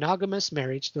of monogamous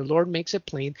marriage, the Lord makes it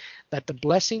plain that the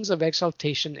blessings of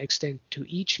exaltation extend to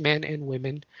each man and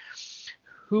woman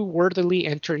who worthily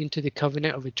enter into the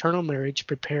covenant of eternal marriage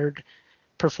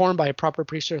performed by a proper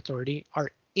priesthood authority,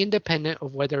 are independent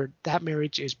of whether that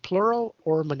marriage is plural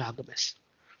or monogamous.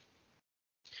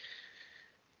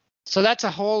 So that's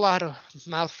a whole lot of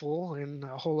mouthful and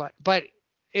a whole lot, but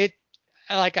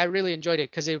I really enjoyed it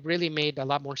because it really made a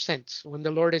lot more sense. When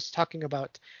the Lord is talking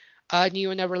about a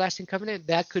new and everlasting covenant,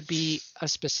 that could be a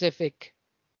specific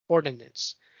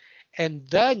ordinance. And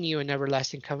the new and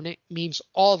everlasting covenant means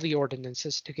all the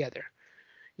ordinances together,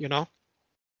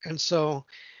 And so,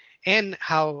 and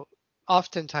how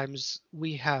oftentimes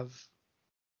we have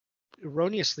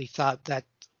erroneously thought that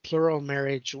plural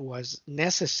marriage was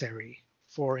necessary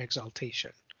for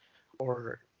exaltation,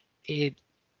 or it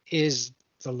is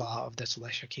the law of the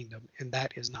celestial kingdom, and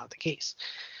that is not the case.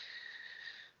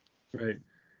 Right.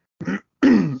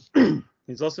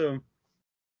 He's also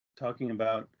talking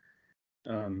about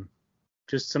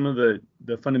just some of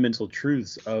the fundamental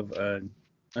truths of an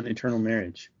eternal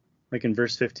marriage. Like in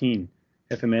verse 15,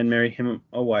 if a man marry him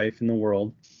a wife in the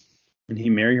world, and he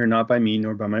marry her not by me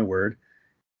nor by my word,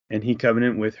 and he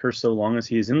covenant with her so long as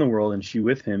he is in the world, and she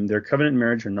with him, their covenant and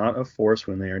marriage are not of force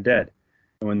when they are dead.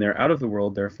 And when they are out of the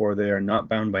world, therefore they are not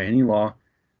bound by any law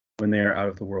when they are out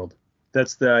of the world.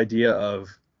 That's the idea of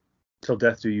till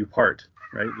death do you part,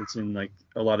 right? It's in like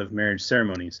a lot of marriage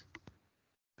ceremonies.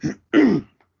 The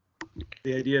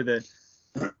idea that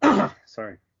the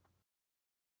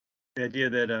idea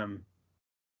that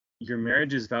your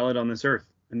marriage is valid on this earth,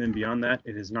 and then beyond that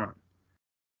it is not.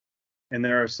 And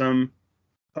there are some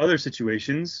other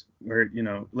situations where,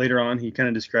 later on he kind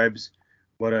of describes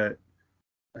what an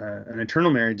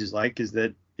eternal marriage is like, is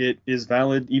that it is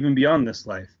valid even beyond this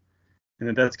life,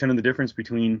 and that's kind of the difference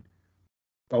between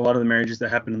a lot of the marriages that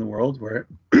happen in the world, where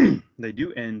they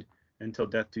do end until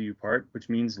death do you part, which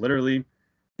means literally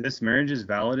this marriage is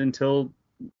valid until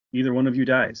either one of you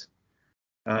dies.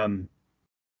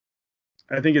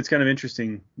 I think it's kind of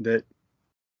interesting that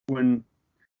when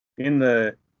in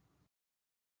the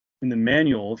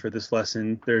manual for this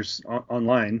lesson, there's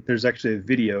online, there's actually a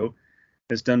video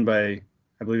that's done by,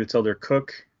 I believe it's Elder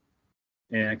Cook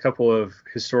and a couple of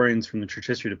historians from the church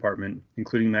history department,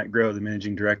 including Matt Groh, the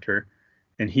managing director.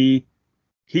 And he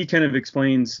kind of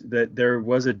explains that there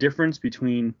was a difference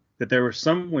between that there were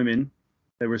some women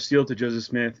that were sealed to Joseph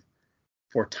Smith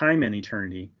for time and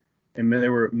eternity, and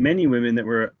there were many women that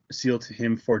were sealed to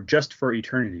him for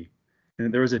eternity.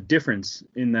 And there was a difference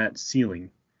in that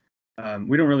sealing.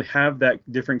 We don't really have that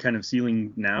different kind of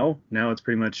sealing now. Now it's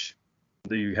pretty much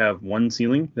that you have one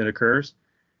sealing that occurs,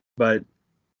 but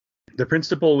the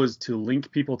principle was to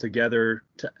link people together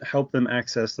to help them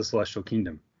access the celestial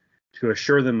kingdom, to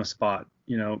assure them a spot,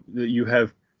 that you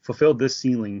have fulfilled this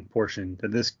sealing portion,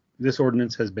 that this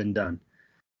ordinance has been done.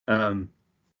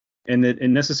 And that it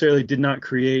necessarily did not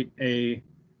create a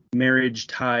marriage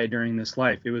tie during this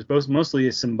life. It was mostly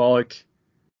a symbolic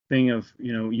thing of,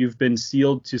 you've been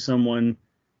sealed to someone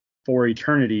for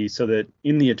eternity, so that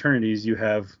in the eternities you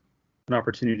have an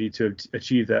opportunity to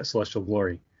achieve that celestial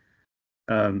glory.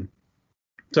 So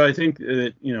I think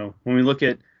that, when we look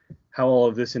at how all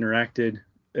of this interacted,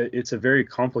 it's a very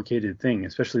complicated thing,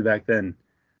 especially back then,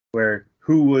 where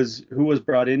who was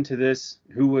brought into this,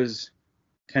 who was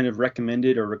kind of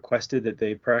recommended or requested that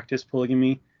they practice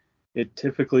polygamy. It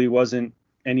typically wasn't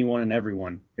anyone and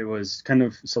everyone. It was kind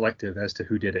of selective as to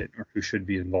who did it or who should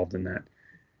be involved in that.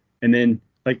 And then,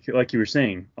 like you were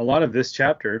saying, a lot of this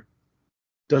chapter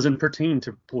doesn't pertain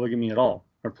to polygamy at all,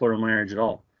 or plural marriage at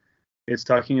all. It's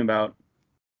talking about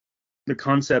the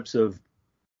concepts of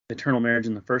eternal marriage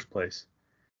in the first place,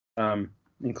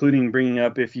 including bringing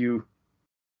up if you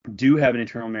do have an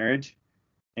eternal marriage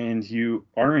and you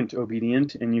aren't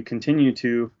obedient and you continue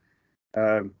to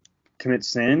commit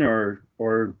sin or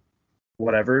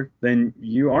whatever, then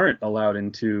you aren't allowed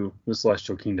into the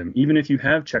celestial kingdom, even if you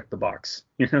have checked the box,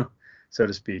 so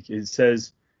to speak. It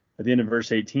says at the end of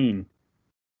verse 18,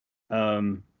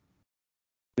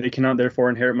 They cannot therefore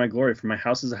inherit my glory, for my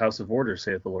house is a house of order,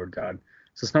 saith the Lord God.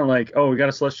 So it's not like, oh, we got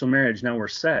a celestial marriage, now we're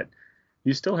set.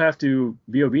 You still have to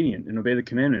be obedient and obey the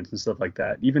commandments and stuff like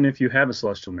that, even if you have a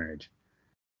celestial marriage.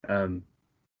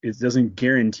 It doesn't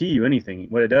guarantee you anything.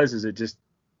 What it does is it just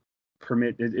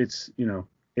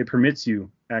it permits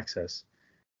you access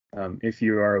if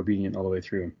you are obedient all the way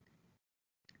through. I'm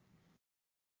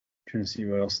trying to see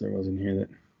what else there was in here that.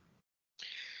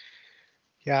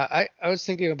 Yeah, I was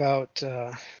thinking about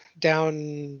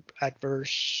down at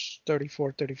verse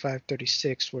 34, 35,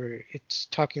 36, where it's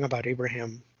talking about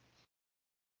Abraham.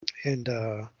 And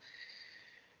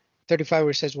 35,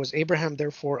 where it says, was Abraham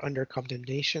therefore under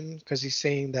condemnation? Because he's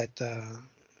saying that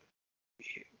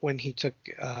when he took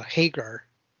Hagar,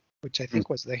 which I think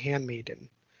was the handmaiden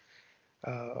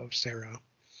of Sarah,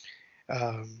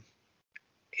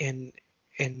 and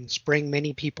sprang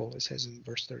many people, it says in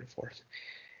verse 34.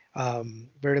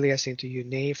 Verily I say unto you,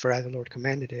 nay, for I the Lord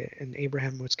commanded it, and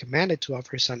Abraham was commanded to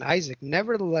offer his son Isaac.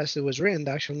 Nevertheless it was written,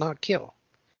 thou shalt not kill.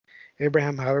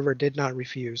 Abraham, however, did not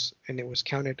refuse, and it was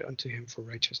counted unto him for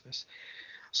righteousness.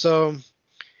 So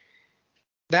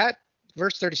that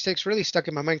verse 36 really stuck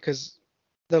in my mind, because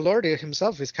the Lord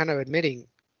himself is kind of admitting,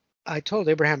 I told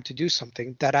Abraham to do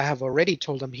something that I have already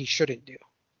told him he shouldn't do.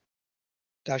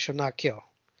 Thou shalt not kill.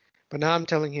 But now I'm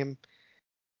telling him,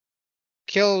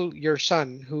 kill your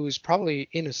son, who's probably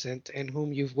innocent and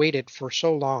whom you've waited for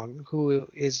so long, who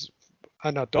is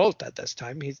an adult at this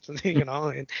time. He's,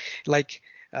 and like,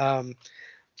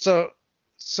 so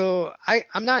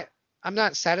I'm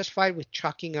not satisfied with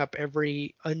chalking up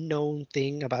every unknown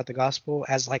thing about the gospel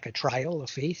as like a trial of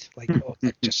faith. Like, oh,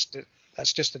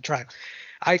 that's just a trial.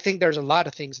 I think there's a lot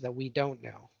of things that we don't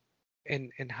know,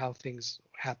 and how things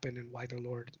happen, and why the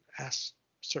Lord asks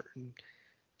certain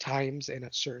times and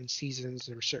at certain seasons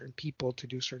or certain people to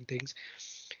do certain things.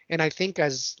 And I think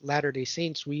as Latter-day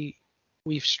Saints, we've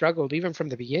struggled even from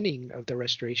the beginning of the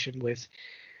restoration with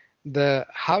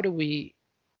how do we.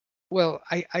 Well,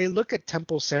 I look at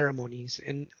temple ceremonies,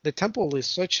 and the temple is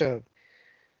such a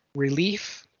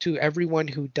relief to everyone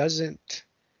who doesn't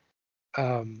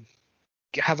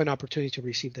have an opportunity to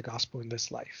receive the gospel in this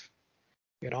life,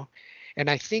 And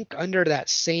I think under that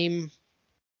same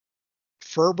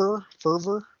fervor,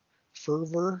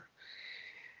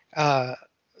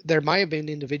 there might have been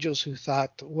individuals who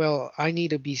thought, well, I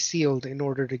need to be sealed in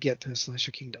order to get to the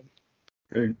celestial kingdom.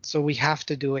 Right. So we have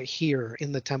to do it here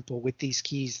in the temple with these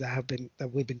keys that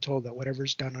we've been told that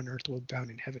whatever's done on earth will be done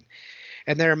in heaven.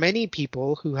 And there are many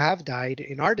people who have died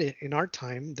in our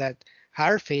time that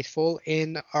are faithful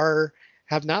and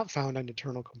have not found an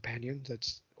eternal companion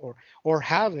or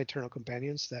have eternal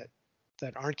companions that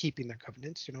aren't keeping their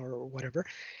covenants, or whatever.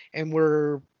 And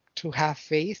we're to have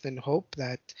faith and hope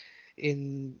that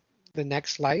in the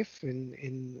next life,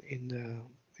 in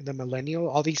the millennial,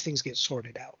 all these things get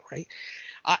sorted out, right?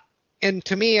 And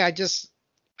to me, I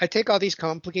take all these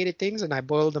complicated things and I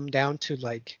boil them down to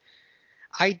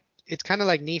it's kind of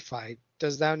like Nephi.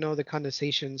 Does thou know the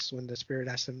condensations? When the Spirit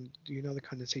asks him, do you know the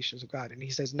condensations of God? And he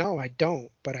says, no, I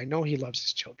don't, but I know he loves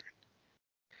his children.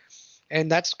 And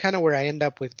that's kind of where I end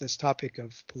up with this topic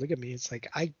of polygamy. It's like,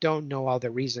 I don't know all the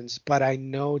reasons, but I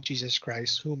know Jesus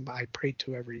Christ, whom I pray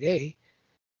to every day.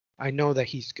 I know that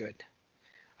he's good.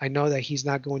 I know that he's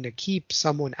not going to keep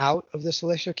someone out of the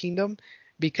celestial kingdom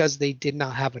because they did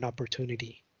not have an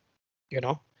opportunity.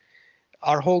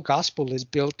 Our whole gospel is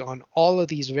built on all of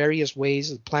these various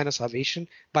ways of the plan of salvation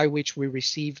by which we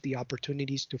receive the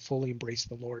opportunities to fully embrace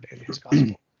the Lord and his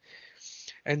gospel.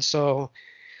 And so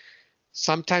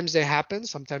sometimes it happens,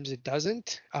 sometimes it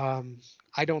doesn't.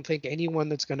 I don't think anyone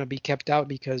that's going to be kept out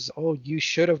because, oh, you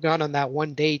should have gone on that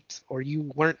one date, or you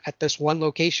weren't at this one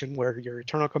location where your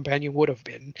eternal companion would have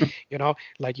been,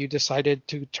 like you decided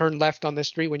to turn left on the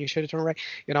street when you should have turned right.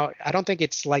 I don't think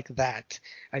it's like that.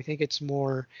 I think it's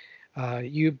more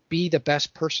you be the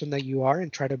best person that you are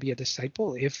and try to be a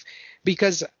disciple.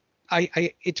 Because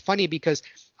it's funny because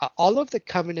all of the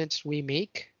covenants we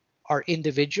make are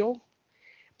individual,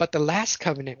 but the last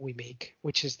covenant we make,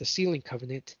 which is the sealing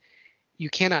covenant, you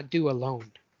cannot do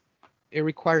alone. It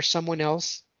requires someone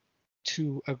else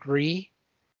to agree,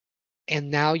 and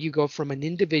now you go from an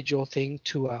individual thing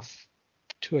to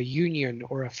a union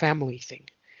or a family thing.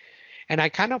 And I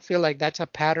kind of feel like that's a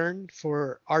pattern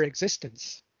for our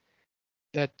existence,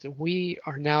 that we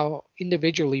are now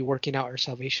individually working out our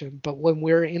salvation, but when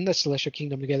we're in the celestial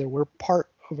kingdom together, we're part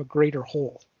of a greater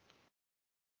whole.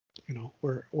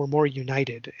 We're more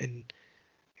united, and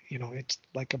it's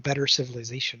like a better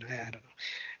civilization. I don't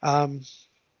know.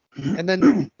 And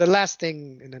then the last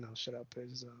thing, and then I'll shut up,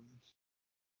 is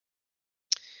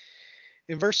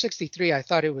in verse 63, I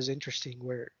thought it was interesting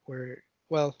where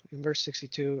well, in verse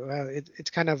 62, it's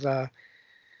kind of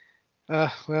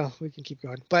well, we can keep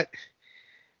going, but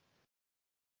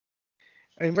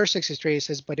in verse 63 it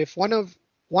says, but if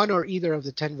one or either of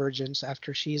the 10 virgins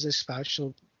after she is espoused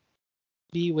shall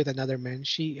be with another man,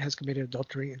 she has committed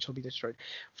adultery and shall be destroyed,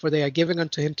 for they are given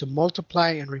unto him to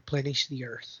multiply and replenish the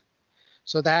earth.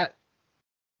 So that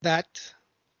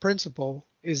principle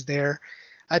is there.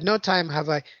 At no time have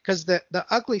I, because the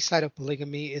ugly side of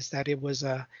polygamy is that it was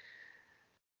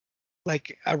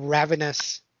like a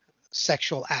ravenous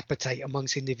sexual appetite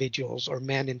amongst individuals or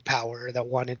men in power that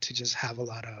wanted to just have a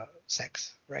lot of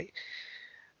sex, right?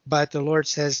 But the Lord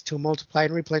says to multiply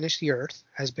and replenish the earth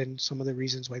has been some of the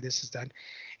reasons why this is done,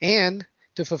 and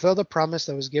to fulfill the promise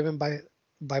that was given by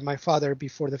my Father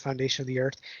before the foundation of the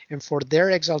earth, and for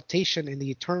their exaltation in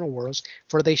the eternal worlds,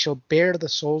 for they shall bear the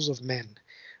souls of men.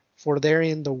 For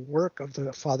therein the work of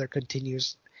the Father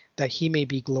continues, that he may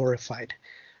be glorified.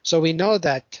 So we know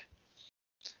that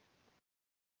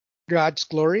God's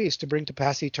glory is to bring to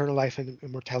pass the eternal life and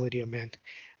immortality of man.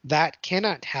 That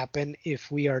cannot happen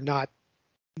if we are not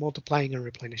multiplying and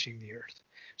replenishing the earth.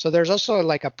 So there's also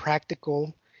like a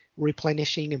practical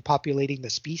replenishing and populating the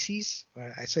species.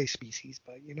 I say species,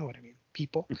 but you know what I mean,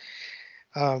 people,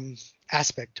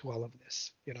 aspect to all of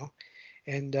this, you know.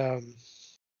 And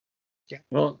yeah.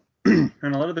 Well, and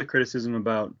a lot of the criticism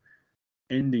about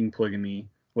ending polygamy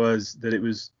was that it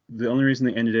was the only reason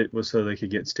they ended it was so they could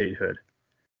get statehood.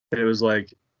 That it was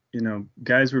like, you know,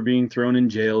 guys were being thrown in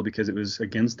jail because it was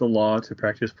against the law to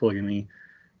practice polygamy,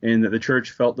 and that the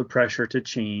church felt the pressure to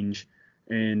change.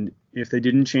 And if they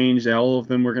didn't change, all of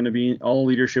them were going to be, all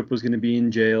leadership was going to be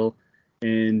in jail,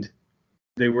 and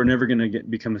they were never going to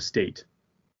become a state.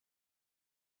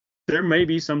 There may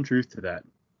be some truth to that.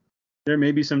 There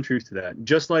may be some truth to that.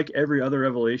 Just like every other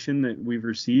revelation that we've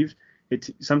received,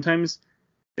 sometimes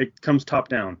it comes top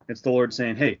down. It's the Lord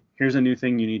saying, hey, here's a new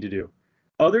thing you need to do.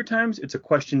 Other times it's a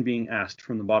question being asked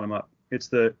from the bottom up. It's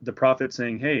the prophet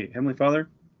saying, hey, Heavenly Father,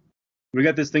 we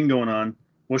got this thing going on.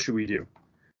 What should we do?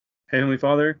 Hey, Heavenly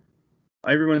Father,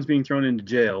 everyone's being thrown into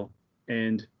jail,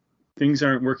 and things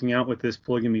aren't working out with this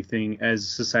polygamy thing as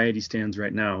society stands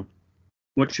right now.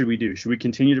 What should we do? Should we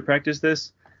continue to practice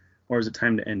this, or is it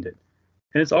time to end it?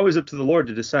 And it's always up to the Lord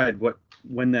to decide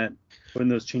when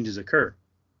those changes occur.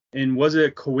 And was it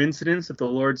a coincidence that the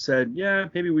Lord said, yeah,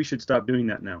 maybe we should stop doing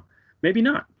that now? Maybe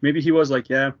not. Maybe he was like,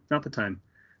 yeah, not the time.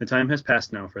 The time has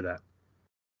passed now for that.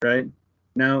 Right?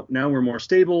 Now we're more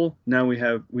stable. Now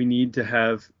we need to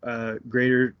have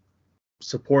greater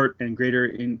support and greater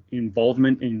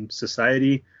involvement in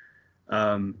society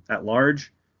at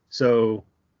large. So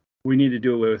we need to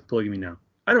do away with polygamy now.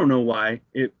 I don't know why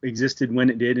it existed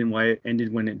when it did and why it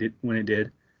ended when it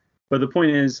did. But the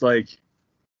point is, like,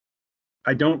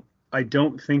 I don't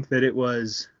think that it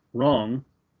was wrong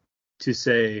to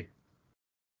say,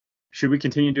 should we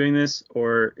continue doing this,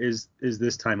 or is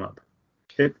this time up?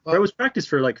 It was practiced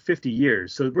for like 50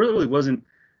 years, so it really wasn't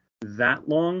that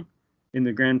long in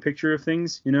the grand picture of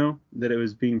things, you know, that it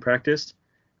was being practiced.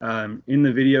 In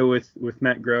the video with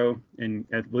Matt Groh, and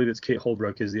I believe it's Kate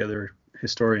Holbrook is the other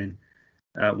historian.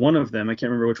 One of them, I can't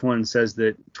remember which one, says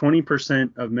that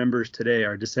 20% of members today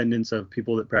are descendants of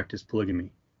people that practice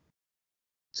polygamy.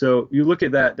 So you look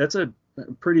at that, that's a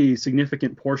pretty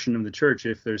significant portion of the church.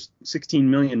 If there's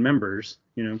 16 million members,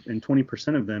 you know, and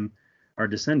 20% of them are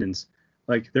descendants,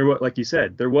 like you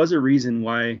said, there was a reason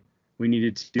why we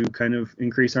needed to kind of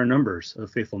increase our numbers of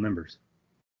faithful members.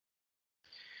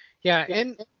 Yeah,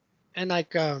 and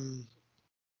like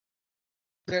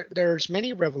there's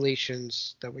many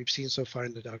revelations that we've seen so far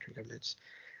in the Doctrine and Covenants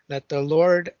that the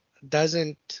Lord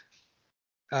doesn't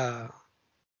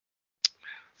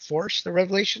force the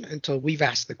revelation until we've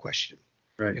asked the question,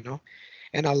 right? You know,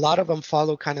 and a lot of them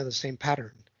follow kind of the same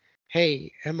pattern.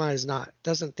 Hey, Emma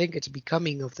doesn't think it's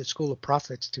becoming of the school of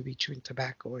prophets to be chewing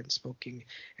tobacco and smoking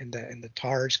and the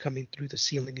tars coming through the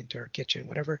ceiling into our kitchen,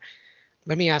 whatever.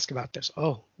 Let me ask about this.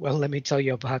 Oh, well, let me tell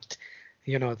you about,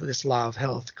 you know, this law of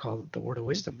health called the word of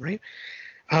wisdom, right?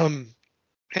 And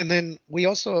then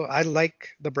I like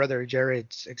the brother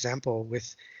Jared's example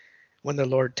with when the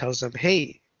Lord tells them,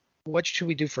 hey, what should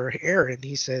we do for hair? And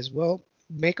he says, well,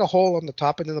 make a hole on the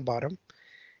top and in the bottom.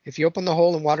 If you open the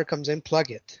hole and water comes in, plug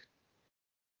it,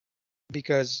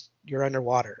 because you're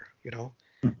underwater, you know,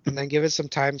 and then give it some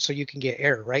time so you can get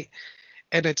air, right?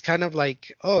 And it's kind of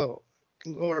like, oh,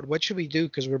 Lord, what should we do?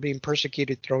 Because we're being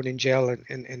persecuted, thrown in jail,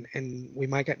 and we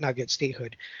might not get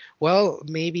statehood. Well,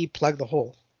 maybe plug the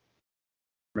hole.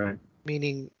 Right.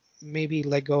 Meaning maybe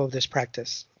let go of this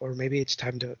practice, or maybe it's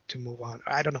time to move on.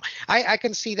 I don't know. I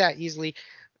can see that easily.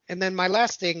 And then my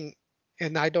last thing,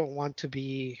 and I don't want to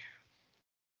be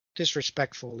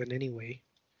disrespectful in any way.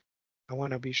 I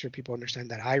want to be sure people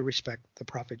understand that I respect the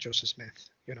prophet Joseph Smith,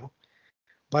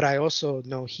 but I also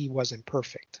know he wasn't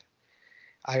perfect.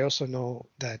 I also know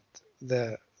that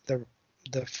the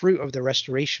fruit of the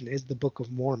restoration is the Book of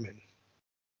Mormon,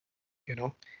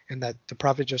 and that the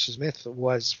prophet Joseph Smith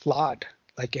was flawed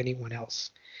like anyone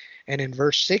else. And in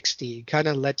verse 60, kind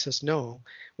of lets us know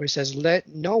where it says, "Let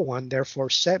no one therefore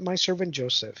set on my servant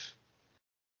Joseph,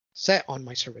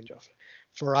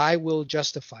 for I will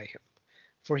justify him.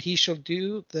 For he shall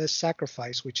do the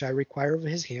sacrifice which I require of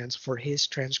his hands for his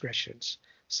transgressions,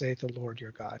 saith the Lord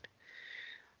your God."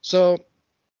 So,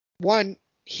 one,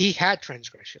 he had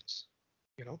transgressions,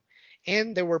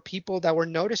 and there were people that were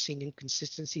noticing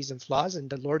inconsistencies and flaws, and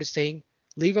the Lord is saying,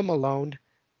 leave him alone.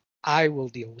 I will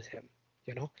deal with him,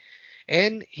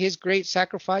 And his great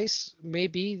sacrifice may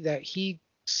be that he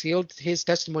sealed his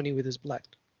testimony with his blood,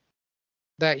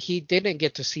 that he didn't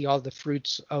get to see all the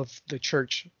fruits of the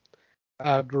church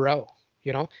grow,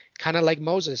 kind of like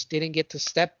Moses didn't get to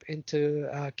step into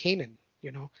Canaan,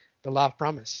 the law of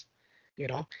promise,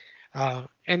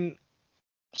 and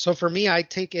so for me, I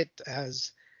take it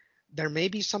as there may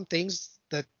be some things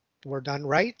that were done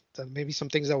right, there may be some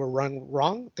things that were run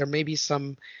wrong, there may be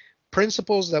some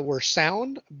principles that were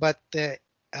sound, but the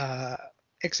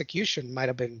execution might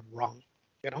have been wrong,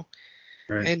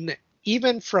 Right. And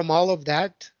even from all of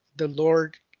that, the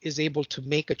Lord is able to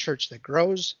make a church that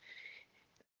grows.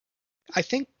 I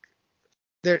think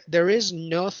there is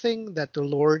nothing that the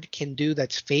Lord can do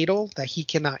that's fatal that he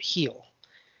cannot heal.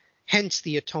 Hence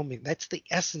the atonement. That's the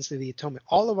essence of the atonement.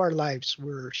 All of our lives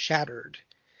were shattered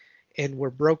and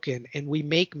we're broken and we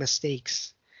make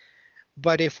mistakes.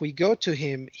 But if we go to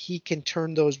him, he can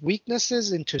turn those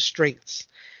weaknesses into strengths.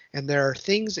 And there are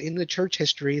things in the church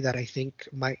history that I think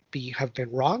have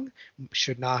been wrong,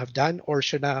 should not have done, or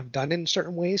should not have done in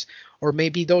certain ways, or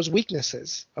maybe those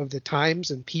weaknesses of the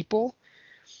times and people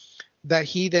that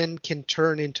he then can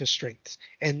turn into strengths.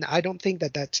 And I don't think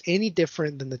that that's any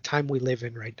different than the time we live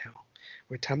in right now.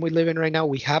 The time we live in right now,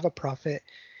 we have a prophet.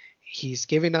 He's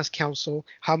giving us counsel.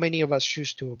 How many of us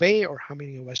choose to obey, or how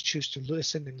many of us choose to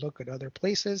listen and look at other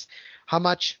places? How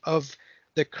much of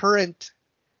the current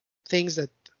things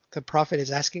that the prophet is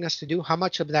asking us to do, how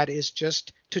much of that is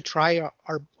just to try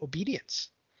our obedience?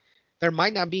 There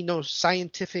might not be no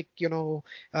scientific,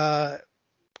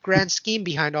 grand scheme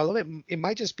behind all of it. It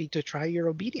might just be to try your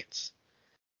obedience.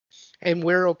 And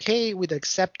we're okay with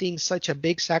accepting such a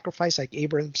big sacrifice like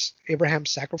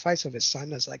Abraham's sacrifice of his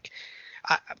son as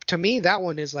to me, that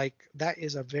one is that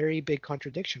is a very big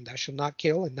contradiction. Thou shalt not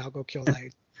kill, and now go kill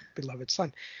thy beloved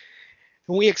son.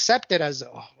 And we accept it as,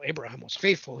 Abraham was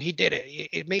faithful. He did it.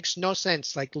 It makes no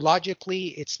sense. Logically,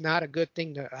 it's not a good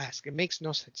thing to ask. It makes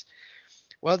no sense.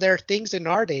 Well, there are things in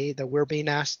our day that we're being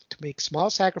asked to make small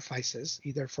sacrifices,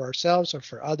 either for ourselves or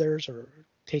for others, or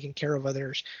taking care of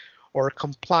others, or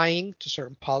complying to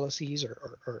certain policies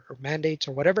or mandates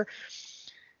or whatever,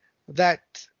 that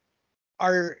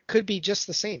could be just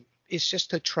the same. It's just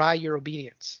to try your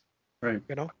obedience, Right.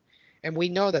 And we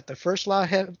know that the first law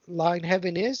in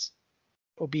heaven is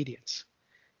obedience,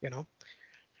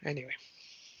 Anyway,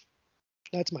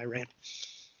 that's my rant.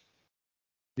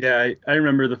 Yeah, I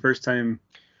remember the first time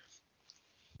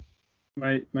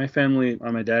my family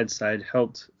on my dad's side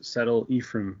helped settle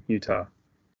Ephraim, Utah,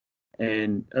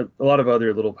 and a lot of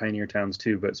other little pioneer towns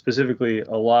too, but specifically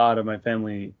a lot of my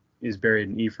family is buried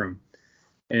in Ephraim.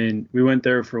 And we went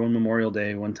there for one Memorial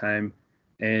Day one time,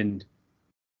 and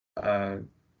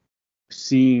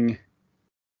seeing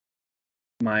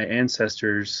my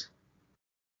ancestors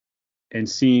and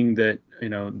seeing that,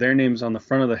 their name's on the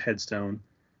front of the headstone,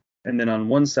 and then on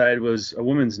one side was a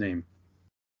woman's name.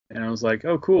 And I was like,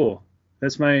 oh, cool.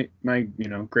 That's my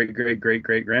great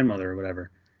grandmother or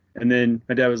whatever. And then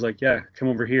my dad was like, yeah, come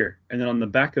over here. And then on the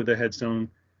back of the headstone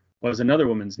was another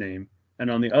woman's name.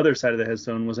 And on the other side of the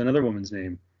headstone was another woman's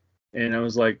name. And I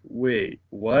was like, wait,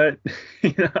 what?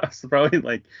 I was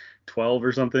probably 12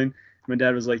 or something. My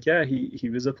dad was like, yeah, he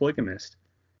was a polygamist.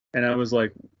 And I was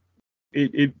like,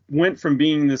 it went from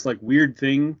being this weird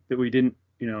thing that we didn't,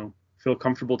 feel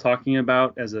comfortable talking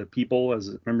about as a people,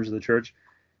 as members of the church,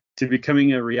 to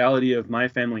becoming a reality of my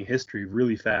family history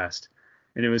really fast.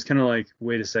 And it was kind of like,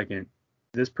 wait a second,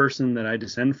 this person that I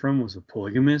descend from was a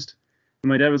polygamist? And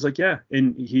my dad was like, yeah.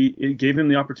 And it gave him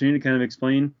the opportunity to kind of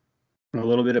explain a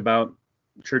little bit about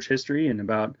church history and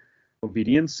about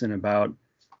obedience and about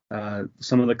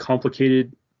some of the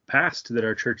complicated past that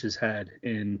our church has had.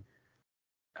 And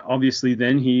obviously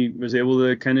then he was able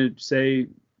to kind of say,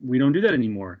 we don't do that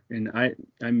anymore. And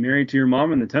I'm married to your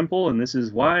mom in the temple, and this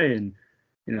is why, and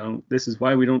this is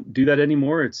why we don't do that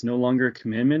anymore. It's no longer a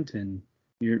commandment, and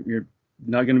you're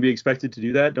not going to be expected to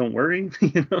do that. Don't worry,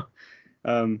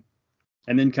 and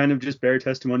then kind of just bear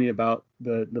testimony about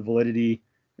the validity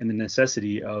and the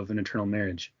necessity of an eternal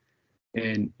marriage.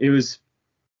 And it's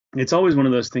always one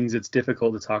of those things that's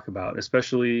difficult to talk about,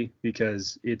 especially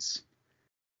because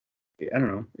I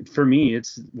don't know, for me,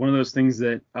 it's one of those things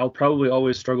that I'll probably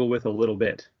always struggle with a little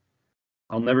bit.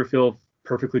 I'll never feel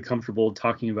perfectly comfortable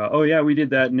talking about, oh yeah, we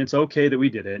did that and it's okay that we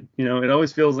did it. It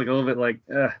always feels like a little bit like,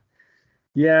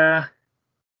 yeah,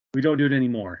 we don't do it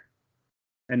anymore.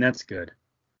 And that's good.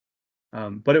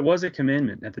 But it was a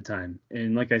commandment at the time.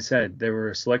 And like I said, there were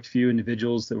a select few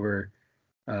individuals that were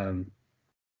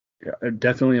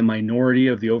definitely a minority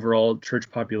of the overall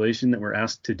church population that were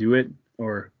asked to do it,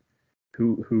 or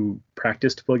who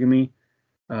practiced polygamy.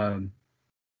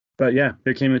 But yeah,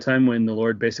 there came a time when the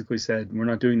Lord basically said, we're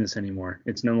not doing this anymore.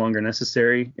 It's no longer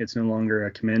necessary. It's no longer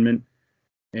a commandment.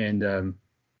 And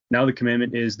now the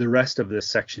commandment is the rest of this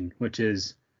section, which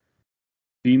is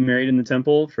be married in the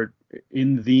temple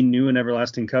in the new and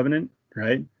everlasting covenant,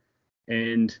 right?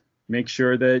 And make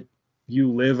sure that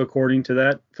you live according to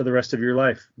that for the rest of your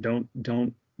life.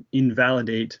 Don't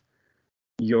invalidate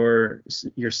your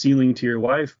sealing to your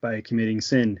wife by committing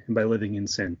sin and by living in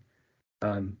sin.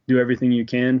 Do everything you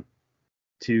can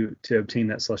to obtain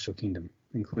that celestial kingdom,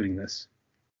 including this.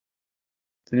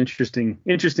 It's an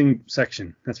interesting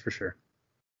section, that's for sure.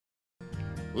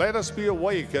 Let us be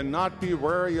awake and not be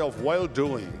weary of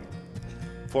well-doing,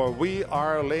 for we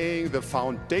are laying the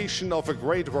foundation of a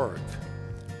great work,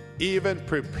 even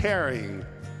preparing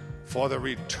for the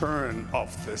return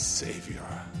of the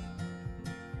Savior.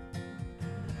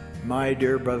 My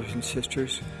dear brothers and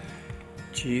sisters,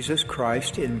 Jesus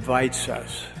Christ invites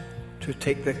us to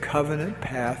take the covenant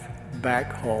path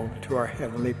back home to our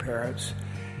heavenly parents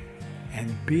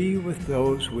and be with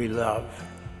those we love.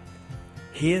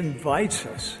 He invites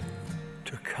us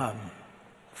to come,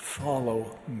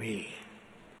 follow me.